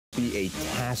Be a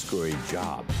task or a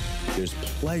job. There's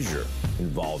pleasure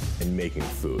involved in making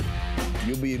food.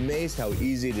 You'll be amazed how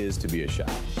easy it is to be a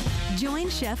chef. Join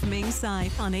Chef Ming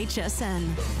Tsai on HSN.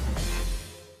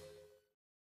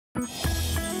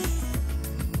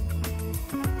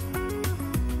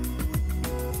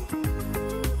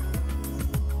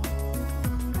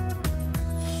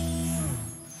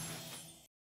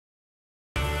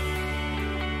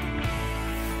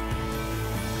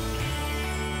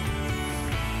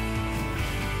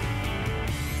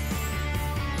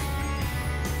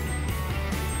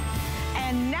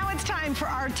 For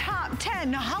our top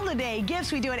 10 holiday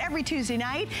gifts. We do it every Tuesday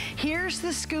night. Here's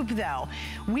the scoop though.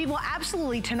 We will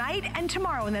absolutely tonight and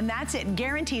tomorrow, and then that's it,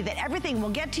 guarantee that everything will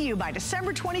get to you by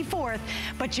December 24th,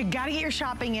 but you gotta get your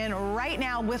shopping in right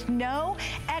now with no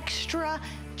extra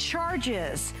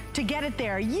charges to get it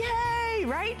there. Yay,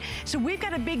 right? So we've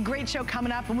got a big, great show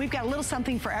coming up, and we've got a little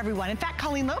something for everyone. In fact,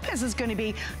 Colleen Lopez is going to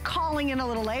be calling in a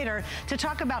little later to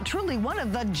talk about truly one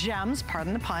of the gems,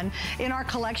 pardon the pun, in our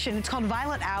collection. It's called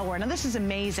Violet Hour. Now, this is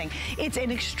amazing. It's an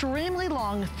extremely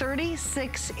long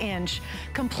 36-inch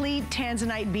complete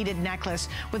tanzanite beaded necklace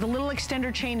with a little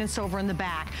extender chain and silver in the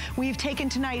back. We've taken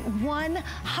tonight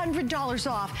 $100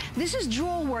 off. This is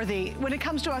jewel worthy when it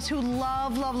comes to us who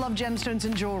love, love, love gemstones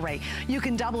and jewelry. You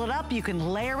can double it up, you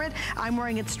can layer it. I'm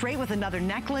wearing it straight with another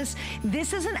necklace.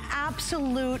 This is an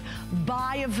absolute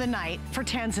buy of the night for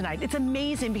tanzanite. It's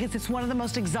amazing because it's one of the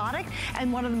most exotic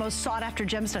and one of the most sought after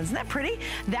gemstones. Isn't that pretty?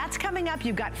 That's coming up.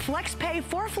 You've got Flex Pay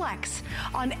for Flex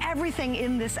on everything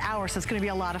in this hour, so it's gonna be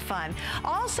a lot of fun.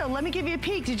 Also, let me give you a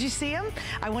peek. Did you see them?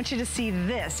 I want you to see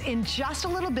this. In just a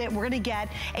little bit, we're gonna get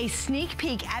a sneak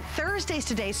peek at Thursday's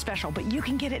Today's Special, but you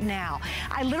can get it now.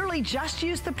 I literally just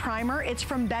used the primer. It's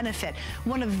from Benefit,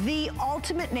 one of the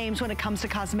ultimate names when it comes to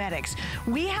cosmetics.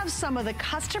 We have some of the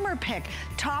customer pick,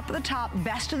 top of the top,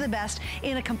 best of the best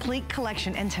in a complete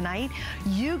collection. And tonight,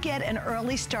 you get an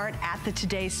early start at the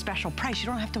Today's Special price. You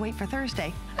don't have to wait for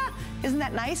Thursday. Isn't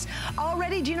that nice?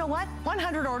 Already, do you know what?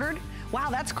 100 ordered. Wow,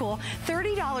 that's cool.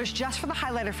 $30 just for the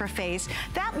highlighter for face.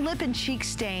 That lip and cheek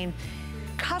stain,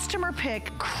 customer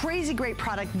pick, crazy great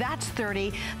product, that's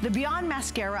 $30. The Beyond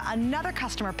Mascara, another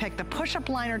customer pick, the push-up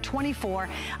liner, $24,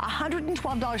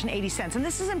 $112.80. And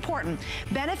this is important.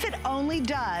 Benefit only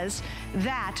does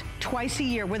that twice a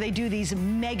year where they do these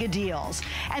mega deals.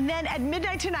 And then at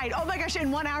midnight tonight, oh my gosh, in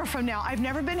 1 hour from now, I've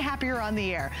never been happier on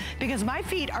the air because my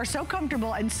feet are so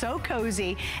comfortable and so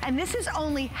cozy. And this is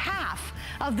only half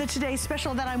of the Today's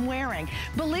Special that I'm wearing.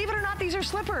 Believe it or not, these are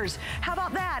slippers. How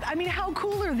about that? I mean, how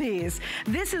cool are these?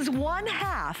 This is one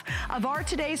half of our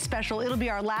Today's Special. It'll be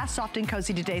our last Soft and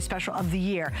Cozy Today's Special of the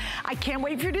year. I can't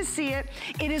wait for you to see it.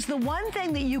 It is the one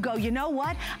thing that you go, you know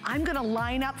what? I'm gonna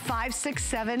line up 5, 6,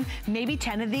 7, maybe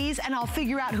 10 of these, and I'll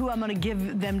figure out who I'm gonna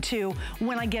give them to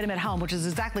when I get them at home, which is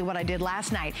exactly what I did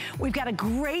last night. We've got a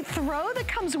great throw that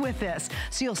comes with this.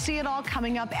 So you'll see it all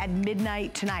coming up at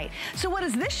midnight tonight. So what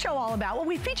is this show all about? Well,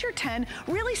 we feature 10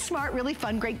 really smart, really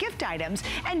fun, great gift items.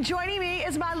 And joining me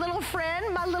is my little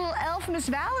friend, my little elf, Miss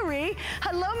Valerie.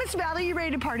 Hello, Miss Valerie. You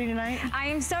ready to party tonight? I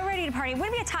am so ready to party.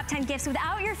 Wouldn't be a top 10 gifts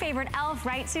without your favorite elf,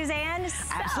 right, Suzanne?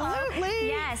 Absolutely.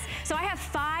 Yes. So I have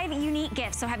 5 unique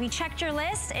gifts. So have you checked your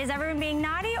list? Is everyone being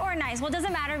naughty or nice? Well, it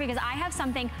doesn't matter because I have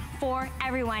something for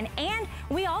everyone. And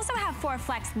we also have 4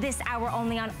 Flex this hour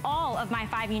only on all of my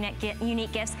 5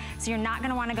 unique gifts. So you're not going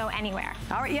to want to go anywhere.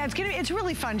 All right. Yeah, it's a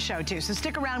really fun show too. So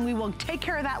stick around. We will take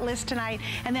care of that list tonight.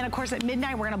 And then, of course, at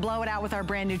midnight, we're going to blow it out with our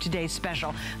brand new Today's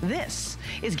Special. This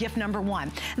is gift number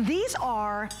 1. These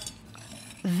are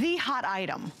the hot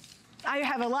item. I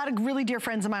have a lot of really dear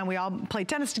friends of mine. We all play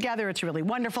tennis together. It's really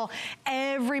wonderful.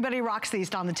 Everybody rocks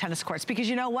these on the tennis courts because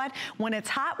you know what? When it's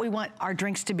hot, we want our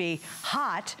drinks to be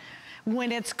hot.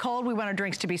 When it's cold, we want our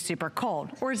drinks to be super cold.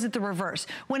 Or is it the reverse?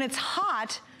 When it's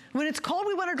hot, when it's cold,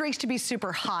 we want our drinks to be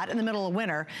super hot in the middle of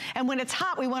winter. And when it's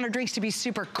hot, we want our drinks to be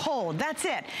super cold. That's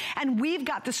it. And we've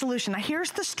got the solution. Now,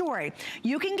 here's the story.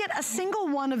 You can get a single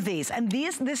one of these. And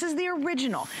this is the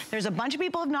original. There's a bunch of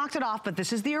people who have knocked it off, but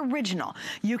this is the original.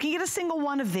 You can get a single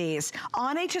one of these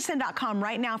on hsn.com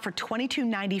right now for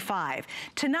 $22.95.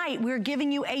 Tonight, we're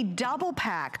giving you a double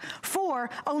pack for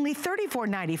only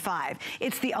 $34.95.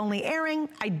 It's the only airing.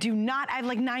 I have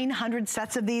like 900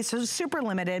 sets of these, so it's super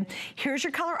limited. Here's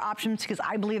your color options because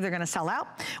I believe they're gonna sell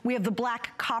out. We have the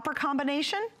black copper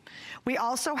combination. We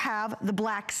also have the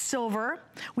black silver.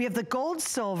 We have the gold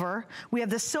silver. We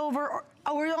have the silver.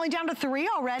 Oh, we're only down to 3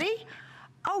 already?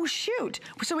 Oh, shoot.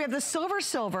 So we have the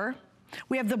silver.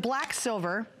 We have the black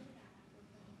silver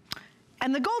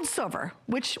and the gold silver,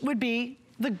 which would be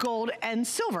the gold and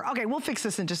silver. Okay, we'll fix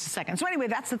this in just a second. So anyway,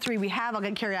 that's the three we have. I'll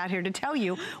get Carrie out here to tell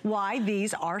you why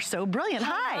these are so brilliant.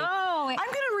 Hi. Hello. I'm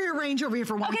gonna rearrange over here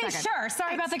for one second. Okay, sure.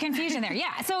 Sorry about the confusion there.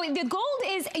 Yeah, so the gold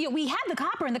is, we had the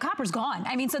copper and the copper's gone.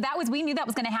 I mean, so we knew that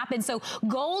was gonna happen. So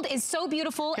gold is so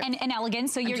beautiful and elegant.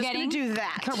 So you're getting. Do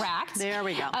that. Correct. There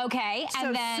we go. Okay, and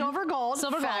so then. Silver gold,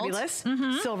 fabulous.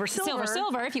 Silver,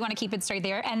 silver, if you want to keep it straight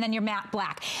there. And then your matte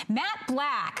black. Matte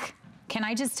black. Can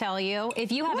I just tell you,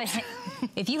 if you have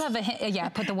yeah,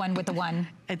 put the one with the one.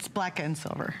 It's black and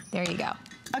silver. There you go.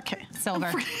 Okay.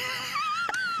 Silver.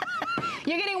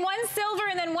 You're getting one silver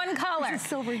and then one color.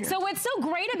 Silver here. So what's so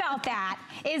great about that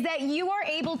is that you are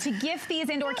able to gift these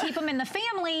and or keep them in the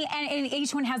family, and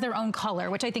each one has their own color,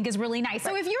 which I think is really nice.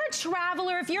 So if you're a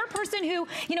traveler, if you're a person who,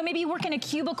 maybe you work in a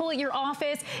cubicle at your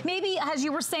office, maybe as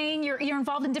you were saying, you're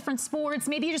involved in different sports,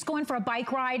 maybe you're just going for a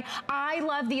bike ride. I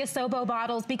love the Asobo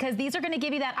bottles because these are gonna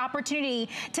give you that opportunity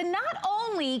to not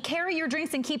only carry your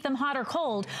drinks and keep them hot or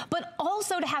cold, but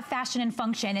also to have fashion and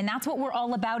function. And that's what we're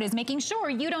all about, is making sure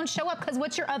you don't show up, because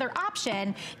what's your other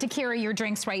option to carry your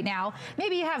drinks right now?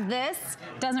 Maybe you have this,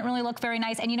 doesn't really look very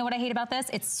nice. And you know what I hate about this?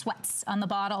 It sweats on the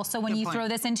bottle. So when you throw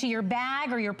this into your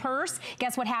bag or your purse,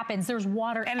 guess what happens? There's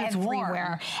water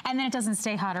everywhere. And then it doesn't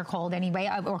stay hot or cold anyway,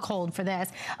 or cold for this.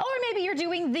 Or maybe you're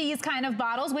doing these kind of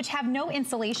bottles, which have no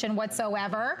insulation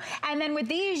whatsoever. And then with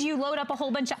these, you load up a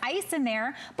whole bunch of ice in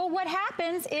there. But what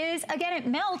happens is, again, it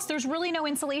melts. There's really no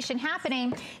insulation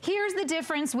happening. Here's the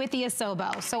difference with the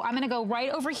Asobo. So I'm gonna go right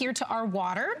over here to our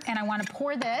water, and I wanna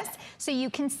pour this so you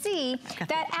can see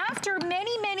that after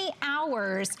many, many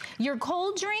hours, your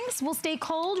cold drinks will stay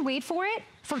cold, wait for it,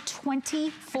 for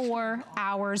 24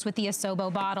 hours with the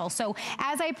Asobo bottle. So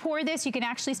as I pour this, you can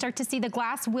actually start to see the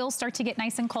glass will start to get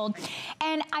nice and cold.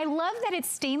 And I love that it's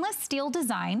stainless steel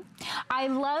design. I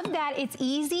love that it's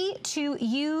easy to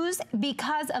use.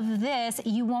 Because of this,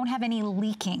 you won't have any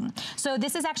leaking. So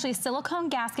this is actually a silicone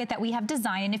gasket that we have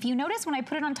designed. And if you notice, when I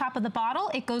put it on top of the bottle,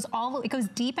 it goes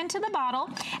deep into the bottle.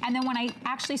 And then when I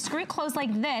actually screw it closed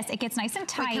like this, it gets nice and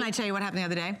tight. Wait, can I tell you what happened the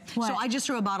other day? What? So I just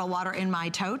threw a bottle of water in my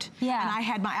tote. Yeah. And I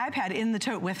had my iPad in the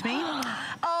tote with me.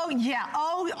 Oh yeah,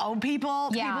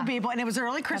 people. And it was an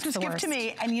early Christmas gift to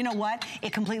me. And you know what?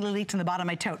 It completely leaked in the bottom of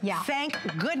my tote. Yeah. Thank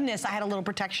goodness I had a little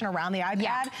protection around the iPad.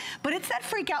 Yeah. But it's that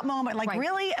freak out moment. Like,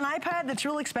 really? An iPad that's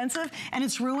really expensive and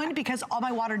it's ruined because all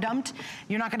my water dumped?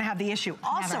 You're not gonna have the issue.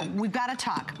 Also, we've gotta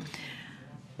talk.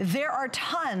 There are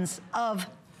tons of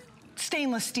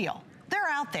stainless steel. They're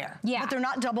out there, but they're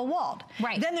not double walled.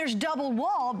 Right. Then there's double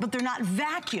walled, but they're not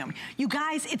vacuum. You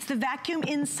guys, it's the vacuum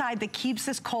inside that keeps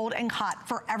this cold and hot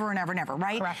forever and ever and ever,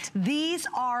 right? Correct. These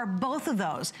are both of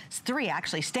those, three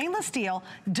actually, stainless steel,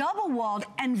 double walled,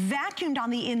 and vacuumed on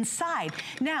the inside.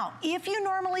 Now, if you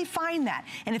normally find that,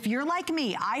 and if you're like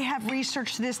me, I have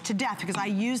researched this to death because I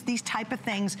use these type of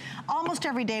things almost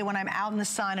every day when I'm out in the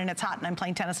sun and it's hot and I'm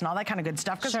playing tennis and all that kind of good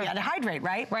stuff, because we gotta hydrate,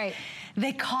 right? Right.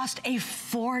 They cost a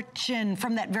fortune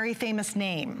from that very famous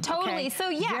name. Totally. Okay? So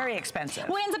yeah, very expensive.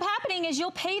 What ends up happening is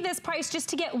you'll pay this price just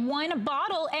to get one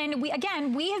bottle, and we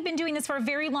have been doing this for a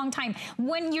very long time.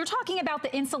 When you're talking about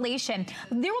the insulation,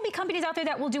 there will be companies out there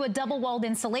that will do a double-walled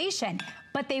insulation,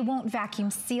 but they won't vacuum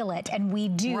seal it, and we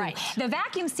do. Right. The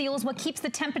vacuum seal is what keeps the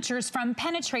temperatures from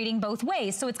penetrating both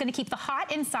ways. So it's gonna keep the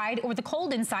hot inside or the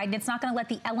cold inside, and it's not gonna let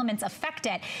the elements affect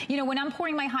it. You know, when I'm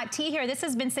pouring my hot tea here, this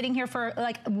has been sitting here for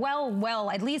like,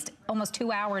 at least almost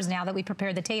 2 hours now that we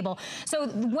prepared the table. So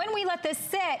when we let this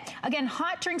sit, again,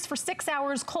 hot drinks for 6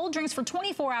 hours, cold drinks for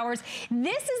 24 hours,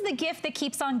 this is the gift that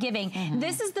keeps on giving.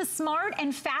 This is the smart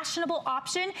and fashionable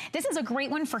option. This is a great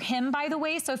one for him, by the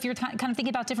way. So if you're kind of thinking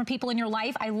about different people in your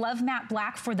life, I love matte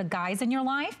black for the guys in your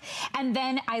life. And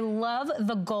then I love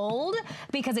the gold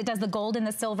because it does the gold and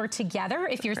the silver together.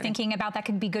 If you're thinking about that,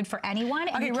 could be good for anyone.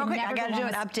 And okay, real quick, I gotta do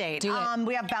an update. Do it.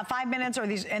 We have about 5 minutes,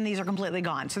 and these are completely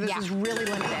gone. So this is really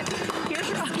limited. Here's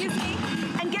your, excuse me.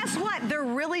 And guess what? They're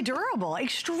really durable,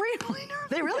 extremely durable.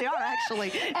 They really are,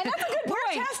 actually. And that's a good point.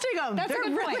 We're testing them. That's They're a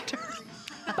good really point. durable.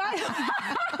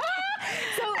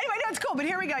 So anyway, no, it's cool, but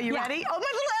here we go. You ready? Oh, my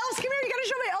little elves, come here. You gotta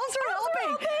show my elves are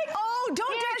helping. Oh,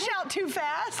 don't dash out too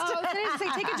fast. Oh,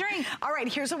 take a drink. All right,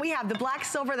 here's what we have. The black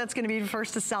silver, that's gonna be the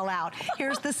first to sell out.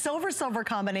 Here's the silver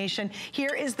combination.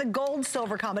 Here is the gold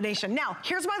silver combination. Now,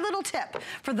 here's my little tip.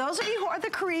 For those of you who are the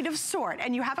creative sort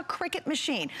and you have a Cricut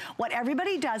machine, what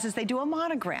everybody does is they do a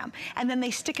monogram and then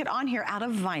they stick it on here out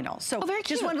of vinyl. So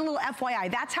just one little FYI,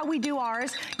 that's how we do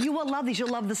ours. You will love these. You'll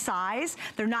love the size.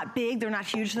 They're not big, they're not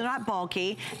huge, they're not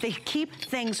bulky. They keep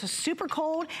things super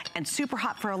cold and super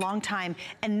hot for a long time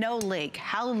and no leak.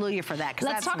 Hallelujah for that, because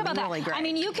that's Let's talk about really that. great. I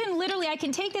mean, you can literally, I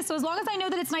can take this, so as long as I know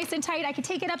that it's nice and tight, I can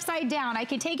take it upside down. I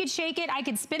can take it, shake it, I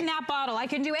can spin that bottle. I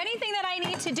can do anything that I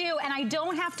need to do, and I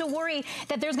don't have to worry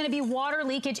that there's gonna be water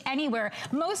leakage anywhere.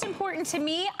 Most important to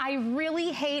me, I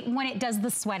really hate when it does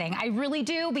the sweating. I really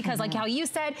do, because like how you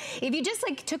said, if you just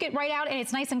like took it right out and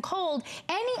it's nice and cold,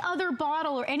 any other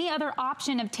bottle or any other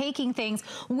option of taking things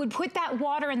would put that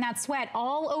water and that sweat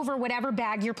all over whatever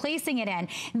bag you're placing it in.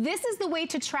 This is the way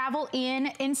to travel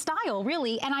in style,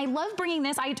 really. And I love bringing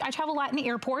this. I travel a lot in the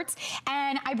airports,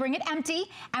 and I bring it empty.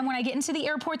 And when I get into the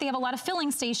airport, they have a lot of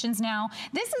filling stations now.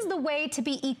 This is the way to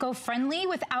be eco-friendly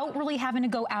without really having to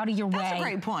go out of your way. That's a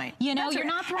great point. You know, you're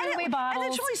not throwing away bottles.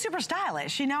 And it's really super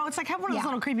stylish. You know, it's like have one of those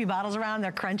little creepy bottles around.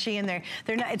 They're crunchy and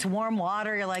they're not. It's warm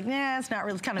water. You're like, nah, it's not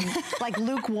really. It's kind of like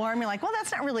lukewarm. You're like, well,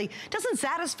 that's not really. Doesn't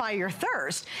satisfy your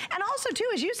thirst. And also, too,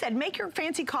 as you said, make your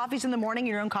fancy coffees in the morning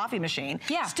in your own coffee machine.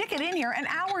 Yeah. Stick it in here, and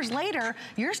hours later,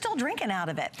 you're still drinking out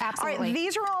of it. Absolutely. All right,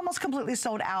 these are almost completely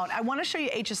sold out. I want to show you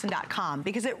hsn.com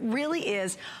because it really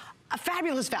is a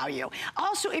fabulous value.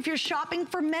 Also, if you're shopping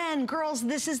for men, girls,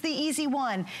 this is the easy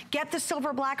one. Get the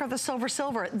silver black or the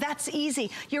silver. That's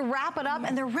easy. You wrap it up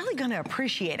and they're really gonna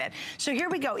appreciate it. So here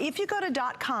we go. If you go to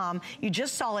 .com, you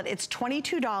just saw it, it's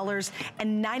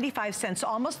 $22.95,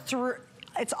 almost through.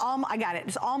 I got it.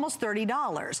 It's almost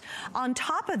 $30. On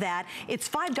top of that, it's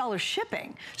 $5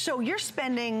 shipping. So you're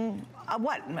spending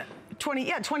what?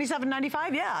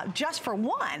 $27.95, yeah, just for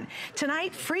one.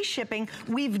 Tonight, free shipping.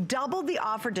 We've doubled the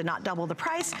offer, did not double the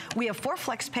price. We have 4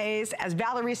 flex pays, as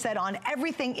Valerie said, on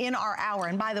everything in our hour.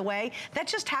 And by the way, that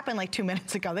just happened like 2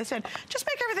 minutes ago. They said, just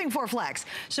make everything 4 flex.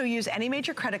 So use any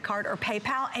major credit card or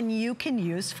PayPal and you can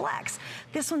use flex.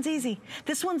 This one's easy.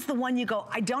 This one's the one you go,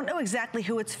 I don't know exactly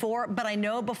who it's for, but I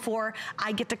know before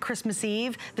I get to Christmas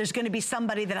Eve, there's gonna be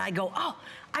somebody that I go, oh,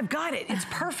 I've got it, it's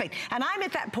perfect. And I'm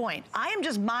at that point. I am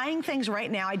just buying things right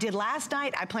now. I did last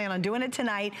night, I plan on doing it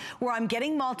tonight, where I'm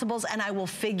getting multiples and I will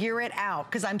figure it out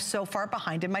because I'm so far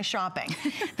behind in my shopping.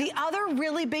 The other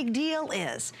really big deal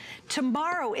is,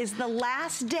 tomorrow is the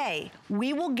last day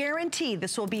we will guarantee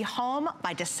this will be home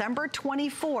by December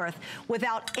 24th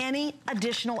without any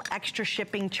additional extra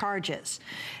shipping charges.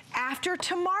 After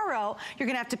tomorrow, you're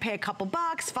gonna have to pay a couple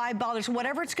bucks, $5,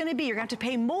 whatever it's gonna be. You're gonna have to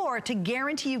pay more to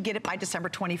guarantee you get it by December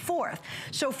 24th.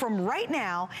 So from right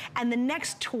now and the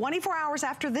next 24 hours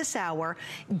after this hour,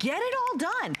 get it all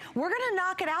done. We're gonna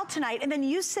knock it out tonight, and then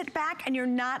you sit back and you're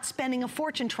not spending a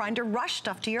fortune trying to rush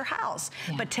stuff to your house.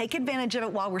 Yeah. But take advantage of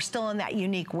it while we're still in that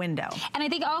unique window. And I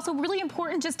think also really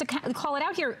important just to call it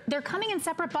out here, they're coming in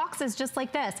separate boxes just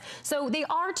like this. So they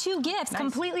are 2 gifts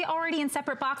completely already in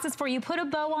separate boxes for you. Put a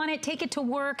bow on it, take it to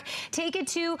work, take it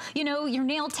to, you know, your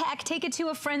nail tech, take it to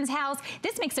a friend's house.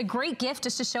 This makes a great gift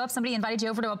just to show up. Somebody invited you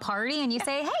over to a party and you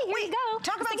say, hey, here you go.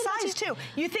 Talk about size too.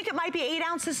 You think it might be 8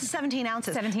 ounces, this is 17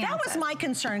 ounces. 17 ounces. That was my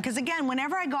concern, because again,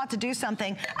 whenever I go out to do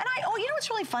something, and you know what's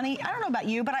really funny? I don't know about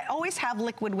you, but I always have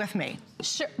liquid with me.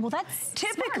 Sure, well that's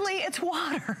typically smart. It's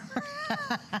water.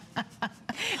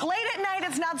 Late at night,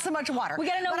 it's not so much water. We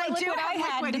gotta know what liquid I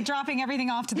had, dropping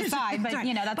everything off to the side, but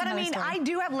you know, that's another story. But I mean, I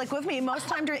do have liquid with me most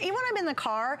times. Even when I'm in the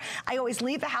car, I always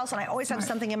leave the house and I always have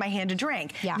something in my hand to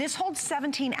drink. Yeah. This holds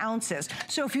 17 ounces.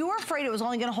 So if you were afraid it was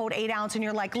only gonna hold 8 ounces and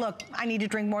you're like, look, I need to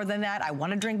drink more than that, I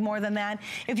wanna drink more than that.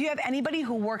 If you have anybody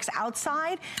who works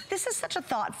outside, this is such a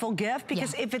thoughtful gift,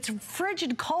 because if it's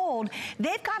frigid cold,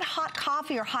 they've got hot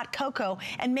coffee or hot cocoa,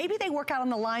 and maybe they work out on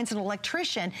the lines, an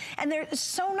electrician, and they're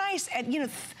so nice at, you know,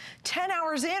 10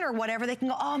 hours in or whatever, they can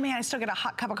go, oh man, I still get a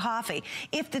hot cup of coffee.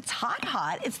 If it's hot,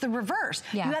 it's the reverse.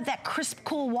 Yeah. You have that crisp,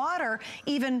 cool water,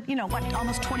 even, you know, what,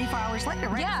 almost 24 hours later,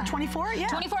 right? Yeah. 24? Yeah.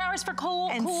 24 hours for cool,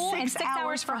 and 6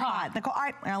 hours for hot. Nicole, all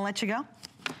right, I'll let you go.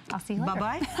 I'll see you later.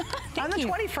 Bye-bye. On the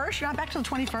 21st, you're not back till the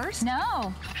 21st?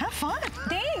 No. Have fun.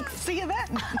 Thanks. See you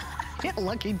then. Yeah,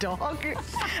 lucky dog.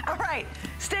 All right,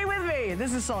 stay with me.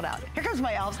 This is sold out. Here comes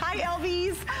my elves. Hi,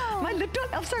 Elvies. Oh. My little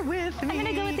elves are with me. I'm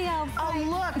gonna go with the elves. Oh,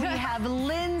 look, we have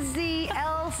Lindsay,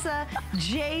 Elsa,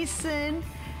 Jason,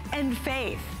 and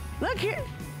Faith. Look here.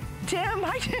 Tim,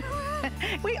 hi Tim.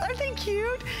 Wait, aren't they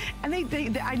cute? And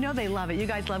they I know they love it. You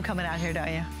guys love coming out here, don't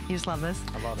you? You just love this?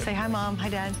 I love it. Say hi, Mom. Hi,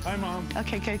 Dad. Hi, Mom.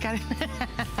 Okay, good, got it.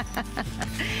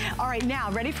 All right,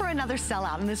 now, ready for another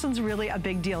sellout, and this one's really a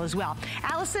big deal as well.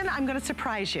 Allison, I'm gonna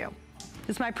surprise you.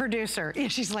 This is my producer.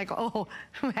 She's like, oh,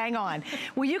 hang on.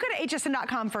 Will you go to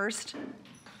hsn.com first?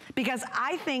 because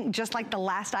I think just like the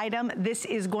last item, this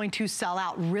is going to sell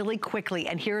out really quickly,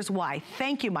 and here's why.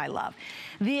 Thank you, my love.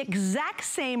 The exact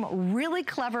same really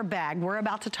clever bag we're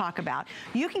about to talk about,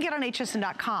 you can get on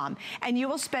hsn.com, and you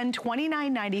will spend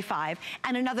 $29.95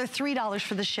 and another $3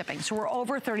 for the shipping. So we're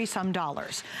over $30-some.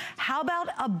 How about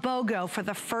a BOGO for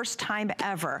the first time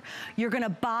ever? You're gonna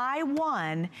buy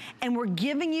one, and we're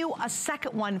giving you a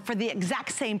second one for the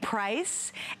exact same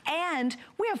price, and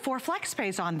we have 4 flex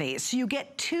pays on these. So you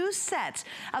get 2 sets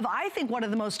of, I think, one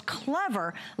of the most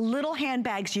clever little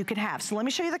handbags you can have. So let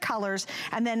me show you the colors,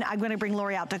 and then I'm gonna bring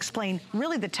Lori out to explain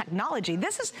really the technology.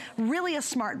 This is really a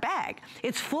smart bag.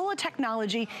 It's full of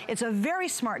technology, it's a very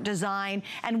smart design,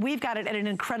 and we've got it at an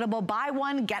incredible buy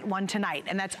one, get one tonight,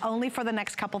 and that's only for the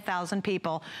next couple thousand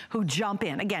people who jump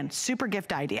in. Again, super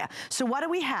gift idea. So what do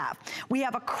we have? We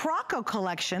have a Croco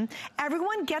collection.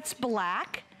 Everyone gets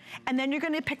black, and then you're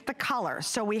gonna pick the color.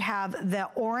 So we have the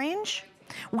orange,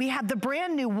 we have the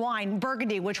brand new wine,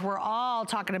 burgundy, which we're all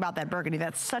talking about that burgundy.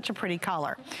 That's such a pretty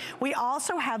color. We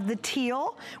also have the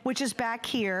teal, which is back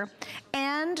here.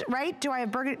 And, right, do I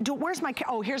have burgundy? Where's my,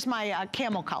 oh, here's my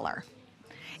camel color.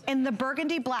 In the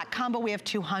burgundy black combo, we have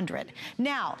 200.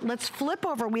 Now, let's flip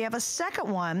over. We have a second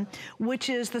one, which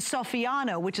is the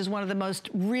Soffiano, which is one of the most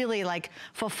really like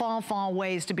faux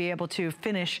ways to be able to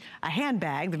finish a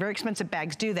handbag. The very expensive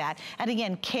bags do that. And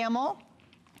again, camel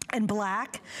and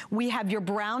black. We have your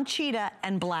brown cheetah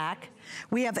and black.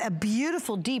 We have a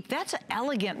beautiful deep, that's an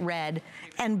elegant red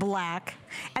and black.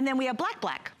 And then we have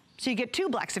black. So you get 2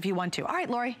 blacks if you want to. All right,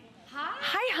 Lori.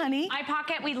 Hi, honey.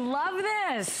 iPocket, we love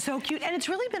this. So cute, and it's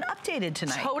really been updated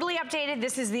tonight. Totally updated.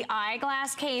 This is the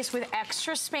eyeglass case with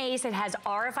extra space. It has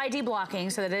RFID blocking,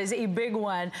 so that is a big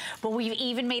one. But we've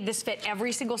even made this fit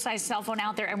every single size cell phone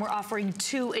out there, and we're offering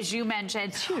 2, as you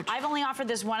mentioned. It's huge. I've only offered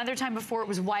this one other time before. It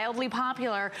was wildly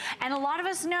popular. And a lot of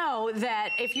us know that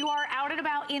if you are out and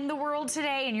about in the world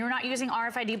today and you're not using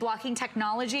RFID blocking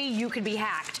technology, you could be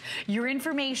hacked. Your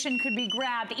information could be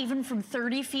grabbed even from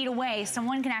 30 feet away.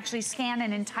 Someone can actually scan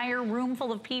an entire room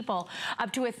full of people,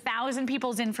 up to 1,000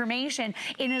 people's information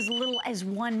in as little as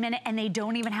 1 minute, and they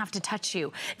don't even have to touch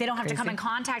you. They don't have to come in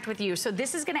contact with you. So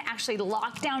this is gonna actually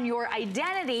lock down your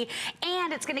identity,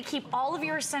 and it's gonna keep all of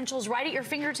your essentials right at your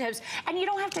fingertips, and you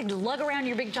don't have to lug around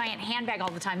your big giant handbag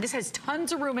all the time. This has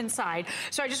tons of room inside.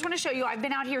 So I just wanna show you, I've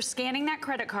been out here scanning that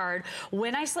credit card.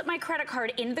 When I slip my credit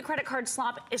card into the credit card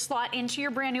slot into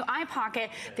your brand new iPocket,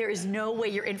 there is no way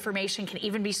your information can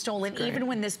even be stolen, even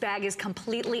when this bag is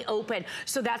completely open.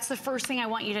 So that's the first thing I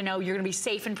want you to know. You're gonna be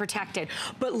safe and protected.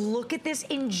 But look at this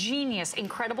ingenious,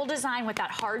 incredible design with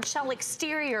that hard shell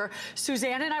exterior.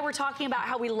 Suzanne and I were talking about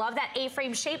how we love that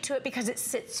A-frame shape to it because it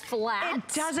sits flat.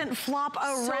 It doesn't flop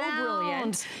around. So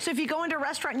brilliant. So if you go into a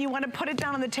restaurant and you want to put it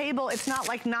down on the table, it's not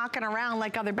like knocking around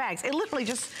like other bags. It literally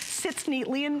just sits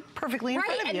neatly and perfectly in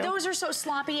front of you. And those are so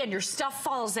sloppy and your stuff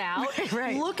falls out.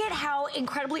 Right. Look at how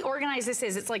incredibly organized this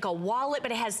is. It's like a wallet,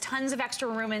 but it has tons of extra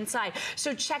room inside.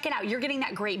 So check it out. You're getting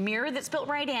that great mirror that's built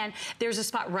right in. There's a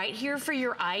spot right here for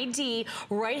your ID.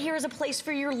 Right here is a place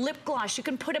for your lip gloss. You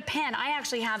can put a pen. I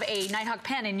actually have a Nighthawk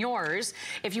pen in yours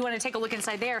if you want to take a look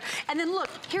inside there. And then look,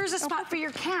 here's a spot for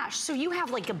your cash. So you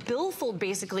have like a billfold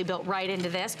basically built right into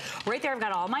this. Right there, I've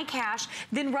got all my cash.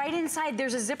 Then right inside,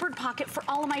 there's a zippered pocket for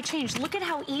all of my change. Look at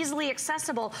how easily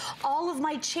accessible all of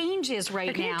my change is right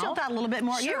now. Can you tilt that a little bit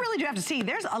more? Sure. You really do have to see.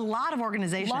 There's a lot of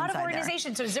organization inside there. A lot of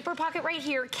organization. So zipper pocket right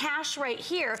here, cash right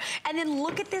here, and then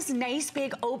look at this nice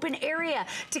big open area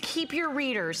to keep your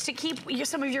readers, to keep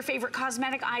some of your favorite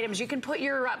cosmetic items. You can put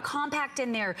your compact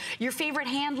in there, your favorite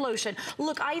hand lotion.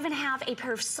 Look, I even have a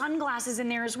pair of sunglasses in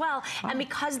there as well, and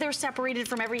because they're separated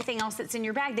from everything else that's in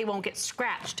your bag, they won't get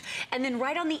scratched. And then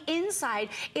right on the inside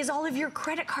is all of your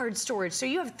credit card storage. So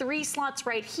you have 3 slots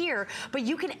right here, but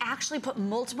you can actually put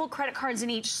multiple credit cards in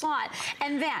each slot.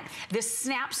 And then this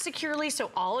snaps securely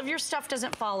so all of your stuff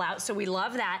doesn't fall out, so we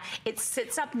love that. It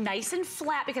sits up nice and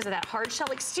flat because of that hard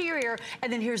shell exterior.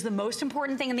 And then here's the most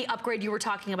important thing in the upgrade you were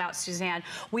talking about, Suzanne.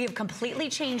 We have completely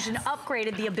changed and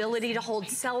upgraded the ability to hold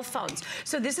cell phones.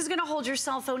 So this is gonna hold your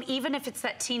cell phone even if it's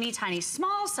that teeny tiny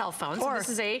small cell phone. So this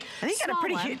is a I think you got a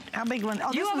pretty huge, how big one?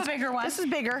 Oh, you have a bigger one. This is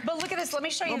bigger. But look at this, let me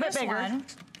show you this one.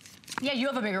 Yeah, you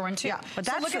have a bigger one too. Yeah, but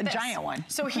that's a giant one.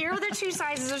 So here are the 2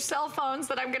 sizes of cell phones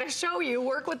that I'm gonna show you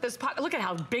work with this pocket. Look at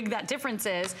how big that difference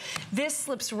is. This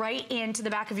slips right into the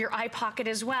back of your eye pocket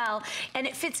as well, and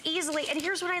it fits easily. And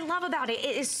here's what I love about it.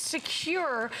 It is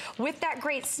secure with that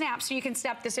great snap, so you can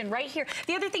snap this in right here.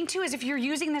 The other thing too is if you're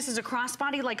using this as a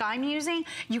crossbody like I'm using,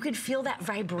 you can feel that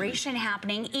vibration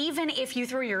happening. Even if you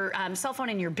throw your cell phone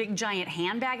in your big giant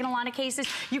handbag in a lot of cases,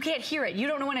 you can't hear it. You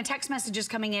don't know when a text message is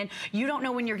coming in. You don't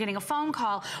know when you're getting a a phone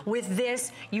call. With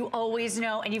this, you always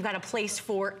know, and you've got a place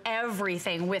for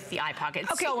everything with the iPocket.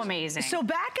 It's so amazing. So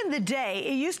back in the day,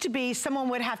 it used to be someone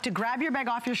would have to grab your bag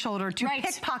off your shoulder to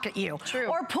pickpocket you. True.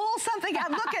 Or pull something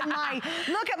out. Look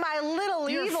at my little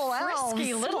evil elves.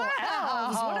 Frisky little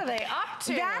elves. What are they up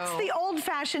to? That's the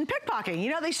old-fashioned pickpocketing.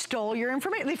 You know, they stole your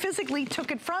information. They physically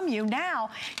took it from you. Now,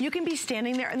 you can be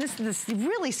standing there, and this is this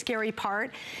really scary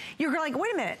part. You're like,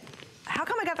 wait a minute. How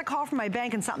come I got the call from my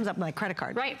bank and something's up with my credit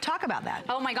card? Right. Talk about that.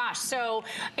 Oh my gosh. So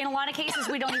in a lot of cases,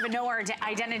 we don't even know our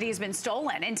identity has been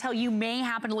stolen until you may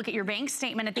happen to look at your bank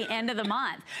statement at the end of the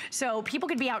month. So people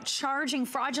could be out charging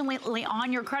fraudulently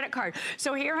on your credit card.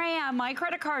 So here I am. My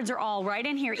credit cards are all right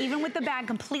in here. Even with the bag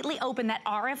completely open, that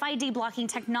RFID blocking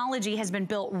technology has been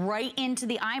built right into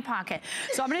the iPocket.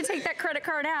 So I'm going to take that credit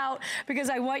card out because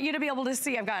I want you to be able to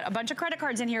see. I've got a bunch of credit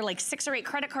cards in here, like 6 or 8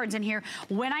 credit cards in here.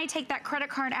 When I take that credit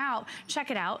card out,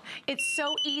 check it out. It's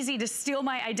so easy to steal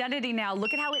my identity now.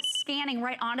 Look at how it's scanning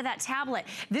right onto that tablet.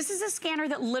 This is a scanner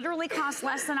that literally costs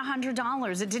less than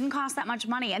 $100. It didn't cost that much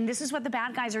money. And this is what the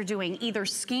bad guys are doing, either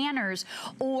scanners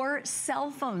or cell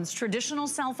phones, traditional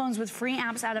cell phones with free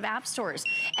apps out of app stores.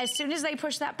 As soon as they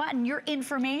push that button, your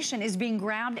information is being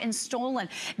grabbed and stolen.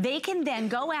 They can then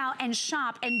go out and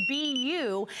shop and be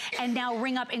you and now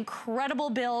ring up incredible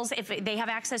bills. If they have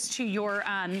access to your,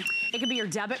 it could be your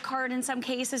debit card in some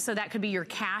cases, so that could be your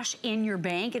cash in your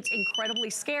bank. It's incredibly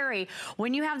scary.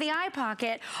 When you have the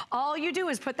iPocket, all you do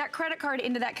is put that credit card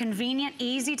into that convenient,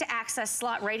 easy to access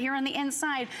slot right here on the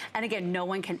inside. And again, no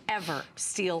one can ever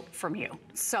steal from you.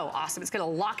 So awesome. It's going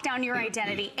to lock down your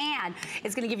identity and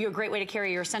it's going to give you a great way to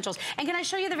carry your essentials. And can I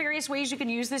show you the various ways you can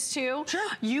use this too?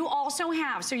 Sure. You also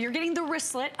have, so you're getting the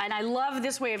wristlet, and I love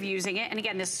this way of using it. And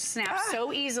again, this snaps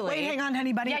so easily. Wait, hang on,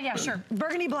 honey buddy. Yeah, sure.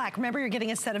 Burgundy black. Remember, you're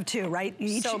getting a set of 2, right?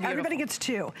 Everybody gets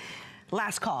 2.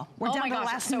 Last call. We're down to the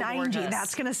last 90. Gorgeous.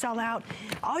 That's going to sell out.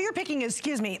 All you're picking is,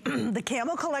 excuse me, the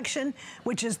camel collection,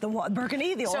 which is the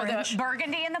burgundy, the orange. So the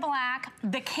burgundy and the black,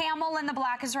 the camel and the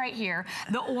black is right here,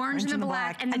 the orange and the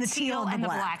black, and the teal and the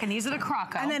black. And these are the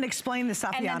croco. And then explain the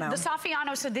Saffiano. And then the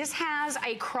Saffiano, so this has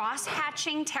a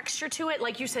cross-hatching texture to it.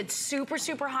 Like you said, super,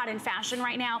 super hot in fashion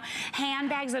right now.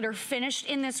 Handbags that are finished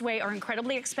in this way are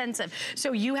incredibly expensive.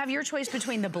 So you have your choice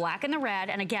between the black and the red.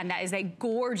 And again, that is a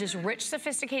gorgeous, rich,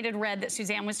 sophisticated red that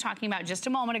Suzanne was talking about just a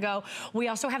moment ago. We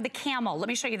also have the camel. Let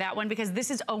me show you that one because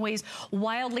this is always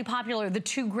wildly popular, the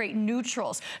 2 great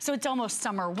neutrals. So it's almost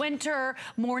summer, winter,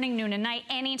 morning, noon, and night.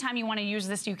 Anytime you want to use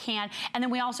this, you can. And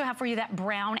then we also have for you that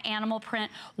brown animal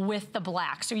print with the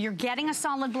black. So you're getting a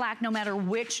solid black no matter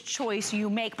which choice you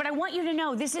make. But I want you to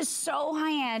know this is so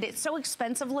high-end. It's so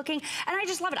expensive looking. And I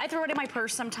just love it. I throw it in my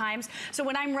purse sometimes. So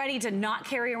when I'm ready to not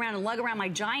carry around and lug around my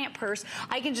giant purse,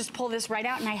 I can just pull this right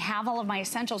out and I have all of my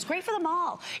essentials. Great for the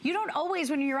mall. You don't always,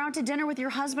 when you're out to dinner with your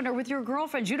husband or with your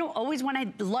girlfriends, you don't always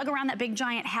want to lug around that big,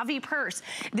 giant, heavy purse.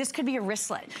 This could be a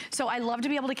wristlet. So I love to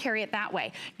be able to carry it that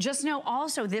way. Just know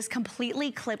also this completely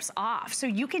clips off. So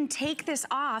you can take this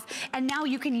off and now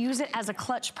you can use it as a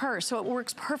clutch purse. So it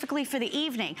works perfectly for the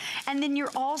evening. And then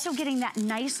you're also getting that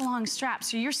nice long strap.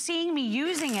 So you're seeing me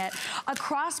using it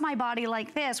across my body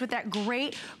like this with that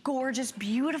great, gorgeous,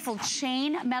 beautiful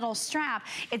chain metal strap.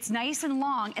 It's nice and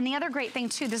long. And the other great thing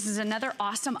too, this is another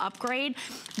awesome upgrade.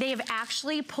 They have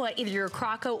actually put either your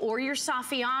croco or your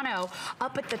Saffiano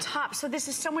up at the top. So this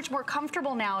is so much more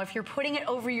comfortable now if you're putting it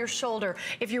over your shoulder,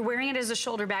 if you're wearing it as a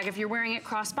shoulder bag, if you're wearing it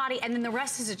crossbody, and then the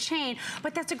rest is a chain.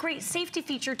 But that's a great safety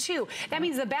feature too. That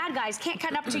means the bad guys can't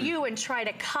come up to you and try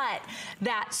to cut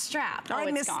that strap. All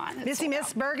right, it's gone. Missy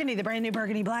Miss Burgundy, the brand new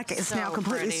Burgundy Black is now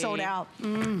completely sold out.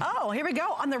 Oh, here we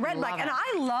go on the red black. And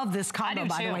I love this combo,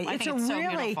 by the way. It's a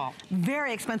really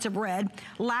very expensive red.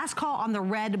 Last call on the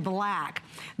red black.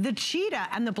 The cheetah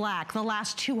and the black, the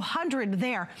last 200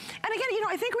 there. And again, you know,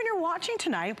 I think when you're watching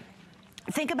tonight,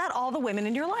 think about all the women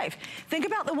in your life. Think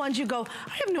about the ones you go,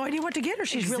 I have no idea what to get her.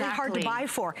 She's really hard to buy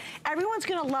for. Everyone's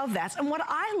gonna love that. And what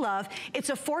I love, it's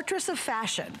a fortress of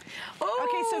fashion. Ooh,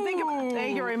 okay, so think about,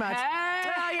 thank you very much.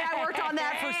 Yeah, I worked on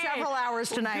that for several hours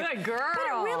tonight. Good girl.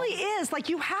 But it really is, like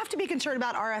you have to be concerned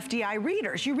about RFDI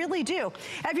readers. You really do.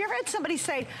 Have you ever had somebody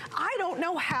say, I don't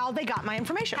know how they got my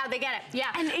information? How'd they get it?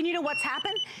 Yeah. And you know what's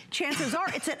happened? Chances are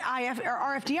it's an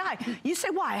RFDI. You say,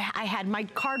 why? I had my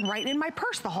card right in my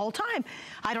purse the whole time.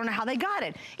 I don't know how they got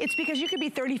it. It's because you could be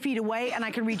 30 feet away and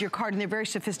I can read your card, and they're very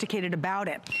sophisticated about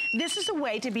it. This is a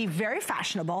way to be very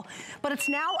fashionable, but it's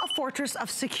now a fortress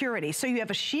of security. So you have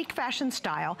a chic fashion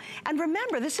style. And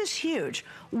remember, this is huge.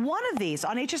 One of these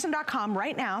on hsn.com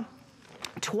right now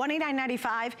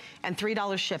 $29.95 and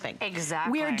 $3 shipping.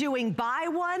 Exactly. We are doing buy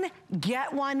one,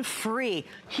 get one free.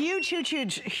 Huge, huge,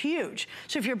 huge, huge.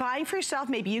 So if you're buying for yourself,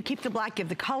 maybe you keep the black, give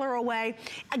the color away.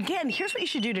 Again, here's what you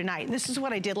should do tonight. This is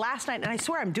what I did last night, and I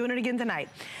swear I'm doing it again tonight.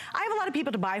 I have a lot of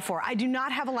people to buy for. I do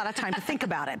not have a lot of time to think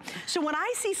about it. So when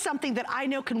I see something that I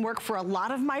know can work for a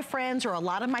lot of my friends or a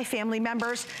lot of my family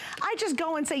members, I just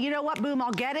go and say, you know what, boom,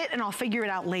 I'll get it and I'll figure it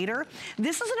out later.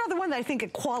 This is another one that I think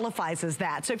it qualifies as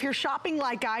that. So if you're shopping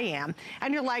like I am,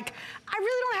 and you're like, I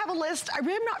really don't have a list, I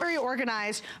really am not very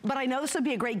organized, but I know this would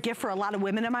be a great gift for a lot of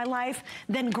women in my life,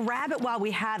 then grab it while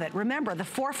we have it. Remember, the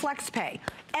 4 flex pay.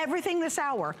 Everything this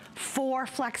hour, 4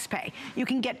 flex pay. You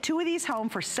can get 2 of these home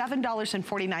for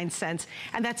 $7.49,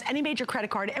 and that's any major credit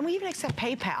card, and we even accept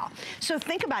PayPal. So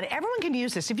think about it. Everyone can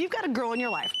use this. If you've got a girl in your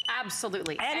life.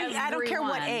 Absolutely. I don't care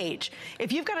what age.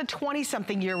 If you've got a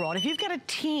 20-something-year-old, if you've got a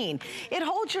teen, it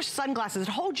holds your sunglasses, it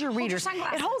holds your readers,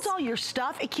 it holds all your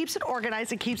stuff, it keeps it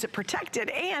organized, it keeps it protected,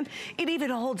 and it even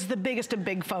holds the biggest of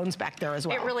big phones back there as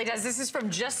well. It really does. This is from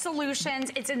Just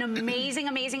Solutions. It's an amazing,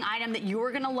 amazing item that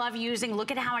you're gonna love using. Look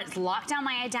at how it's locked down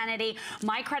my identity.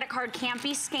 My credit card can't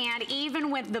be scanned.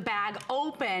 Even with the bag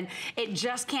open, it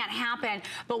just can't happen.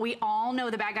 But we all know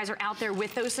the bad guys are out there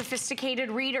with those sophisticated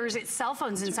readers. It's cell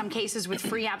phones in some cases with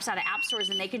free apps out of app stores,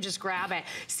 and they can just grab it.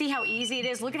 See how easy it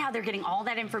is? Look at how they're getting all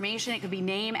that information. It could be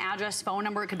name, address, phone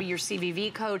number. It could be your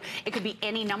CVV code. It could be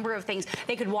any number of things.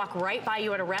 They could walk right by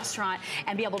you at a restaurant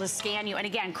and be able to scan you. And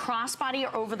again,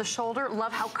 crossbody or over the shoulder.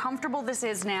 Love how comfortable this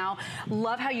is now.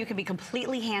 Love how you can be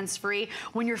completely hands-free.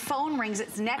 When your phone rings,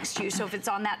 it's next to you. So if it's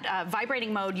on that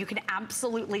vibrating mode, you can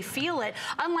absolutely feel it.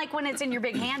 Unlike when it's in your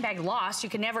big handbag lost, you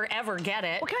can never, ever get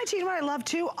it. Well, can I tell you what I love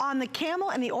too? On the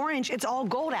camel and the orange, it's all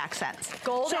gold accents.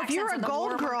 Gold accents. So if you're a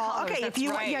gold girl, colors, okay, if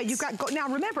you, right. yeah, you've got gold. Now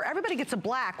remember, everybody gets a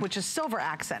black, which is silver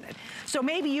accented. So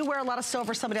maybe you wear a lot of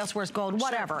silver, somebody else wears gold,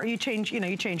 whatever. Or you change,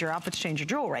 you change your outfits, change your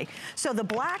jewelry. So the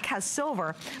black has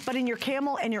silver, but in your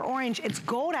camel and your orange, it's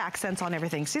gold accents on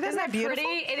everything. See, isn't that beautiful?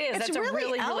 Pretty? It is. It's That's really, a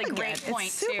really elegant. great point,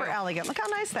 it's super elegant. Look how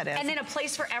nice that is. And then a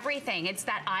place for everything. It's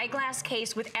that eyeglass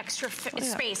case with extra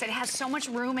space. It has so much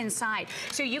room inside.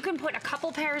 So you can put a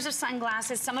couple pairs of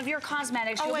sunglasses, some of your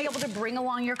cosmetics. You'll be able to bring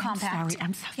along your compact.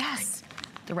 I'm sorry. Yes.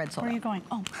 The red soda. Where are you going?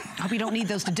 Oh. I hope you don't need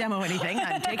those to demo anything.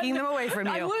 I'm taking them away from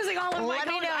you. I'm losing all of my Let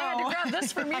me colors. know. I had to grab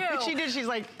this from you. She did. She's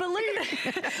like, but look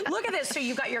at look at this. So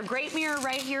you've got your great mirror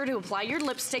right here to apply your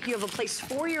lipstick. You have a place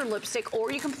for your lipstick,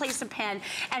 or you can place a pen,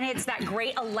 and it's that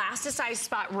great elasticized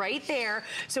spot right there.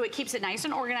 So it keeps it nice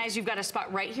and organized. You've got a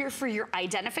spot right here for your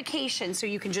identification, so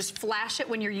you can just flash it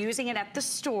when you're using it at the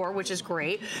store, which is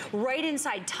great. Right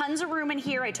inside, tons of room in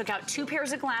here. I took out 2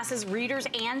 pairs of glasses, readers,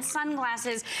 and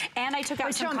sunglasses, and I took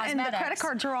out some cosmetics. And the credit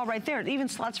cards are all right there. Even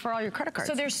slots for all your credit cards.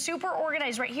 So they're super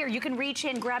organized right here. You can reach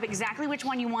in, grab exactly which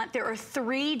one you want. There are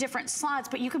 3 different slots,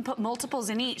 but you can put multiples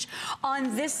in each.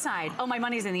 On this side, oh, my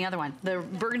money's in the other one, the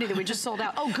burgundy that we just sold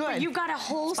out. Oh, good. But you've got a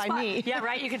whole spot. By me. Yeah,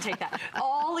 right, you can take that.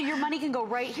 All of your money can go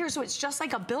right here, so it's just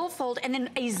like a billfold, and then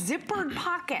a zippered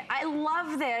pocket. I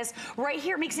love this. Right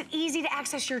here makes it easy to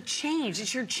access your change.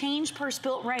 It's your change purse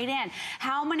built right in.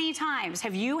 How many times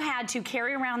have you had to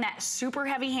carry around that super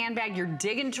heavy handbag? You're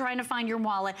digging, trying to find your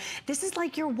wallet. This is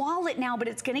like your wallet now, but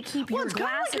it's going to keep your glasses safe.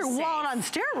 Well, it's kind of like your wallet on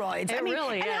steroids. It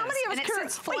really is. How many of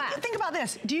us carry? Wait, think about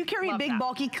this. Do you carry a big,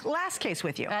 bulky glass case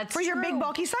with you? That's for your big,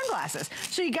 bulky sunglasses.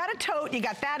 So you got a tote, you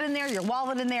got that in there, your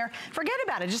wallet in there. Forget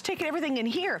about it. Just take everything in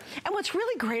here. And what's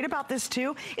really great about this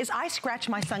too is I scratch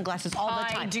my sunglasses all the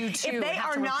time. I do too. If they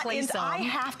are not in, I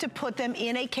have to put them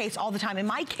in a case all the time. And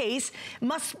my case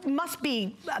must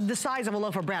be the size of a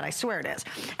loaf of bread. I swear it is.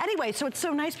 Anyway, so it's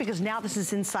so nice because now this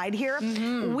is inside here.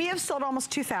 We have sold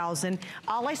almost 2,000.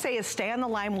 All I say is stay on the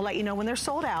line. We'll let you know when they're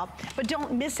sold out, but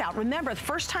don't miss out. Remember, the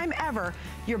first time ever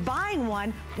you're buying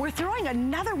one, we're throwing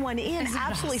another one in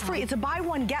absolutely free. It's a buy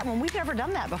one, get one. We've never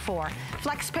done that before.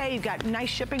 FlexPay, you've got nice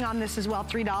shipping on this as well,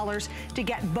 $3 to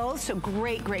get both. So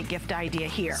great, great gift idea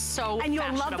here. So and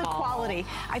you'll love the quality.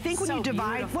 I think when you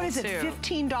divide, what is it,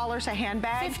 $15 a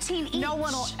handbag? 15 each. No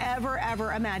one will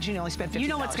ever imagine you only spent $15. You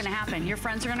know what's going to happen. Your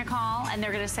friends are going to call and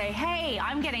they're going to say, hey,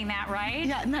 I'm getting that, right?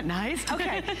 Yeah, isn't that nice?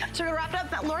 Okay, so we're going to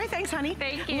wrap it up. Lori, thanks, honey.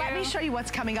 Thank you. Let me show you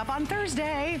what's coming up on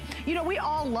Thursday. You know, we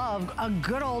all love a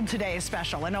good old Today's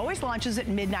Special, and always launches at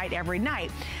midnight every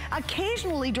night.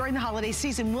 Occasionally during the holiday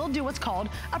season, we'll do what's called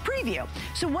a preview.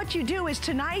 So what you do is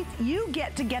tonight, you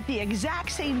get to get the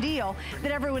exact same deal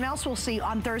that everyone else will see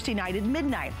on Thursday night at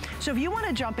midnight. So if you want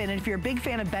to jump in, and if you're a big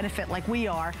fan of Benefit like we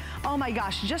are, oh my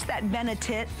gosh, just that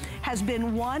Benefit has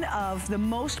been one of the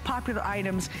most popular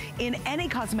items in any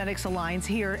cosmetics lines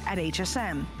here at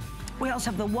HSN. We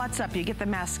also have the What's Up. You get the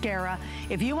mascara.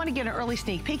 If you want to get an early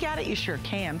sneak peek at it, you sure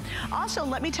can. Also,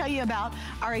 let me tell you about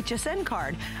our HSN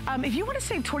card. If you want to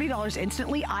save $20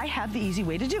 instantly, I have the easy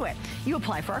way to do it. You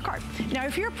apply for our card. Now,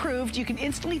 if you're approved, you can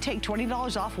instantly take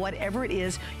 $20 off whatever it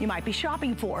is you might be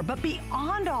shopping for. But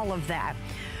beyond all of that,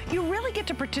 you really get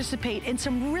to participate in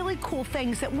some really cool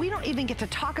things that we don't even get to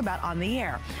talk about on the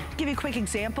air. To give you a quick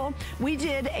example, we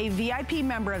did a VIP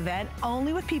member event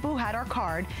only with people who had our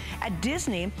card at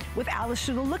Disney with Alice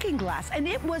Through the Looking Glass, and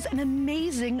it was an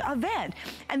amazing event.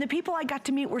 And the people I got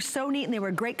to meet were so neat, and they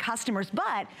were great customers,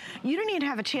 but you didn't even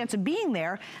have a chance of being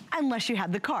there unless you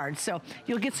had the card. So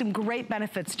you'll get some great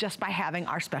benefits just by having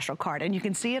our special card, and you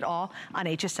can see it all on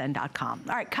hsn.com.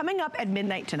 All right, coming up at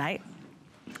midnight tonight,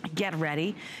 get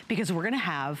ready, because we're gonna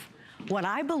have what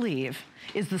I believe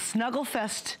is the Snuggle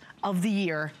Fest of the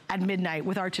year at midnight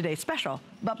with our Today Special.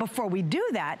 But before we do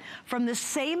that, from the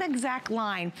same exact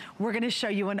line, we're gonna show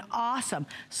you an awesome,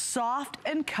 soft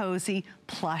and cozy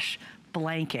plush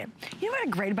blanket. You know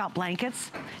what's great about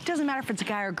blankets? It doesn't matter if it's a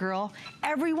guy or girl.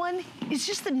 Everyone, it's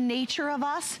just the nature of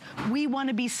us. We want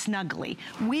to be snuggly.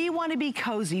 We want to be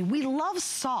cozy. We love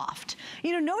soft.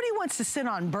 You know, nobody wants to sit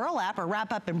on burlap or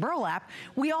wrap up in burlap.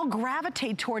 We all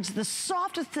gravitate towards the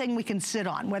softest thing we can sit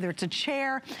on, whether it's a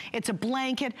chair, it's a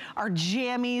blanket, our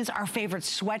jammies, our favorite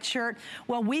sweatshirt.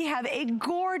 Well, we have a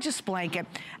gorgeous blanket,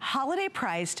 holiday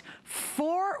priced,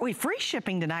 free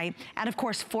shipping tonight, and of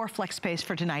course, 4 flex space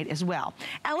for tonight as well.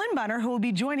 Ellen Bunner, who will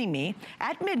be joining me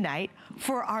at midnight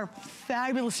for our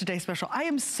fabulous Today Special. I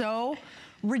am so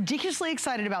ridiculously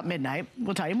excited about midnight.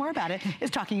 We'll tell you more about it. Is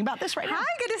talking about this right now. Hi,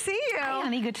 good to see you. Hi,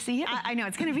 honey, good to see you. I know,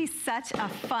 it's going to be such a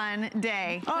fun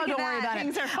day. Oh, don't worry about it.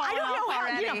 Things are falling off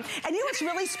already. You know, and you know what's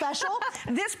really special?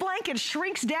 This blanket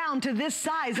shrinks down to this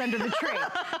size under the tree.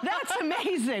 That's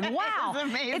amazing. Wow. It's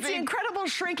amazing. It's the incredible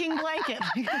shrinking blanket.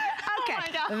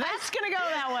 Okay, that's going to go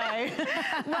that way.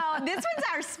 Well, this one's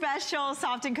our special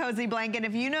soft and cozy blanket.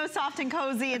 If you know soft and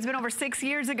cozy, it's been over 6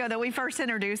 years ago that we first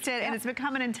introduced it, and it's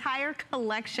become an entire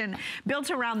collection built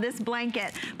around this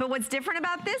blanket. But what's different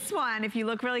about this one, if you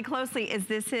look really closely, is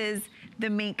this is the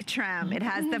mink trim. It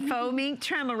has the faux mink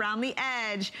trim around the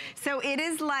edge. So it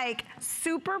is like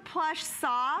super plush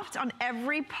soft on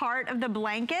every part of the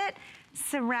blanket,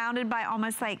 surrounded by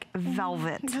almost like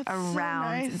velvet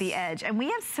around the edge. And we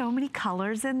have so many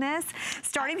colors in this,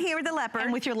 starting here with the leopard.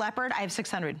 And with your leopard, I have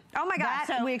 600. Oh my gosh.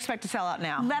 That we expect to sell out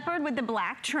now. Leopard with the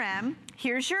black trim.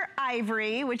 Here's your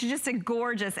ivory, which is just a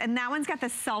gorgeous, and that one's got the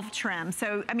self trim.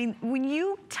 So, I mean, when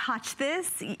you touch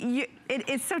this,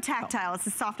 it's so tactile. It's the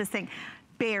softest thing.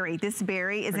 Berry. This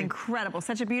berry is incredible.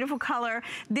 Such a beautiful color.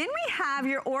 Then we have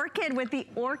your orchid with the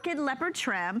orchid leopard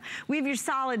trim. We have your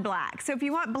solid black. So if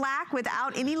you want black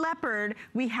without any leopard,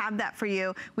 we have that for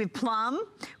you. We have plum.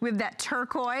 We have that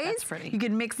turquoise. That's pretty. You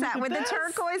can mix that with the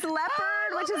turquoise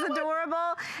leopard, which is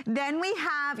adorable. Then we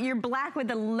have your black with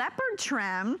the leopard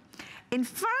trim. In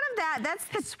front of that, that's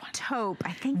the taupe.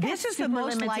 I think this is the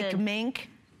most like mink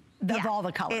of all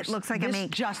the colors. It looks like a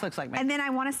mink. Just looks like mink. And then I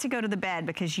want us to go to the bed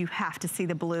because you have to see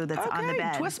the blue that's on the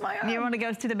bed. Twist my arm. You want to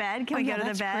go to the bed? Can we go to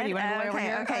the bed? Pretty.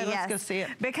 Okay, yes. Let's go see it.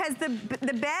 Because the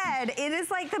bed, it is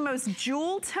like the most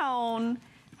jewel tone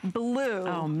blue.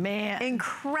 Oh man.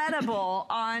 Incredible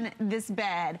on this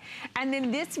bed. And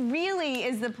then this really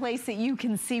is the place that you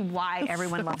can see why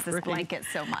everyone loves this blanket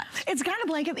so much. It's the kind of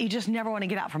blanket that you just never want to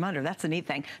get out from under. That's the neat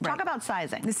thing. Talk about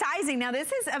sizing. The sizing. Now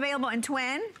this is available in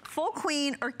twin, full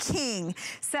queen, or king.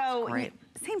 So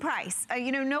same price.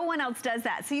 You know, no one else does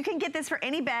that. So you can get this for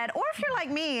any bed, or if you're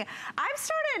like me, I've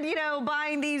started, you know,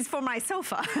 buying these for my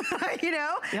sofa, you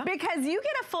know, because you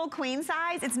get a full queen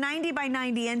size. It's 90 by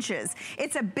 90 inches.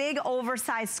 It's a big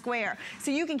oversized square.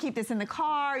 So you can keep this in the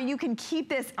car. You can keep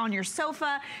this on your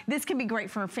sofa. This can be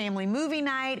great for a family movie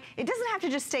night. It doesn't have to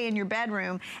just stay in your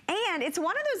bedroom. And it's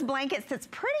one of those blankets that's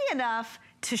pretty enough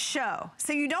to show.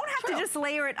 So you don't have to just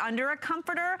layer it under a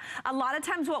comforter. A lot of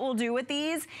times what we'll do with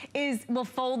these is we'll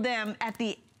fold them at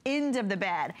the end of the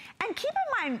bed. And keep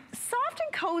in mind, soft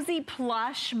and cozy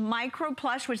plush, micro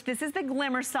plush, which this is the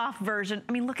Glimmer Soft version.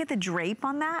 I mean, look at the drape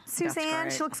on that,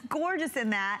 Suzanne. She looks gorgeous in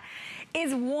that.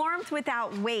 Is warmth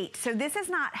without weight. So this is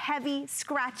not heavy,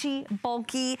 scratchy,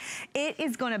 bulky. It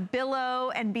is gonna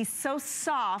billow and be so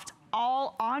soft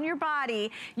all on your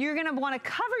body. You're gonna wanna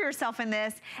cover yourself in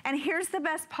this. And here's the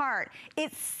best part.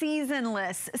 It's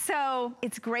seasonless. So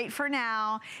it's great for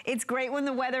now. It's great when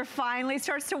the weather finally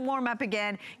starts to warm up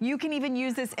again. You can even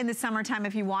use this in the summertime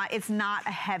if you want. It's not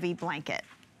a heavy blanket.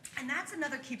 And that's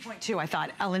another key point too, I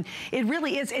thought, Ellen. It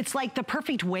really is. It's like the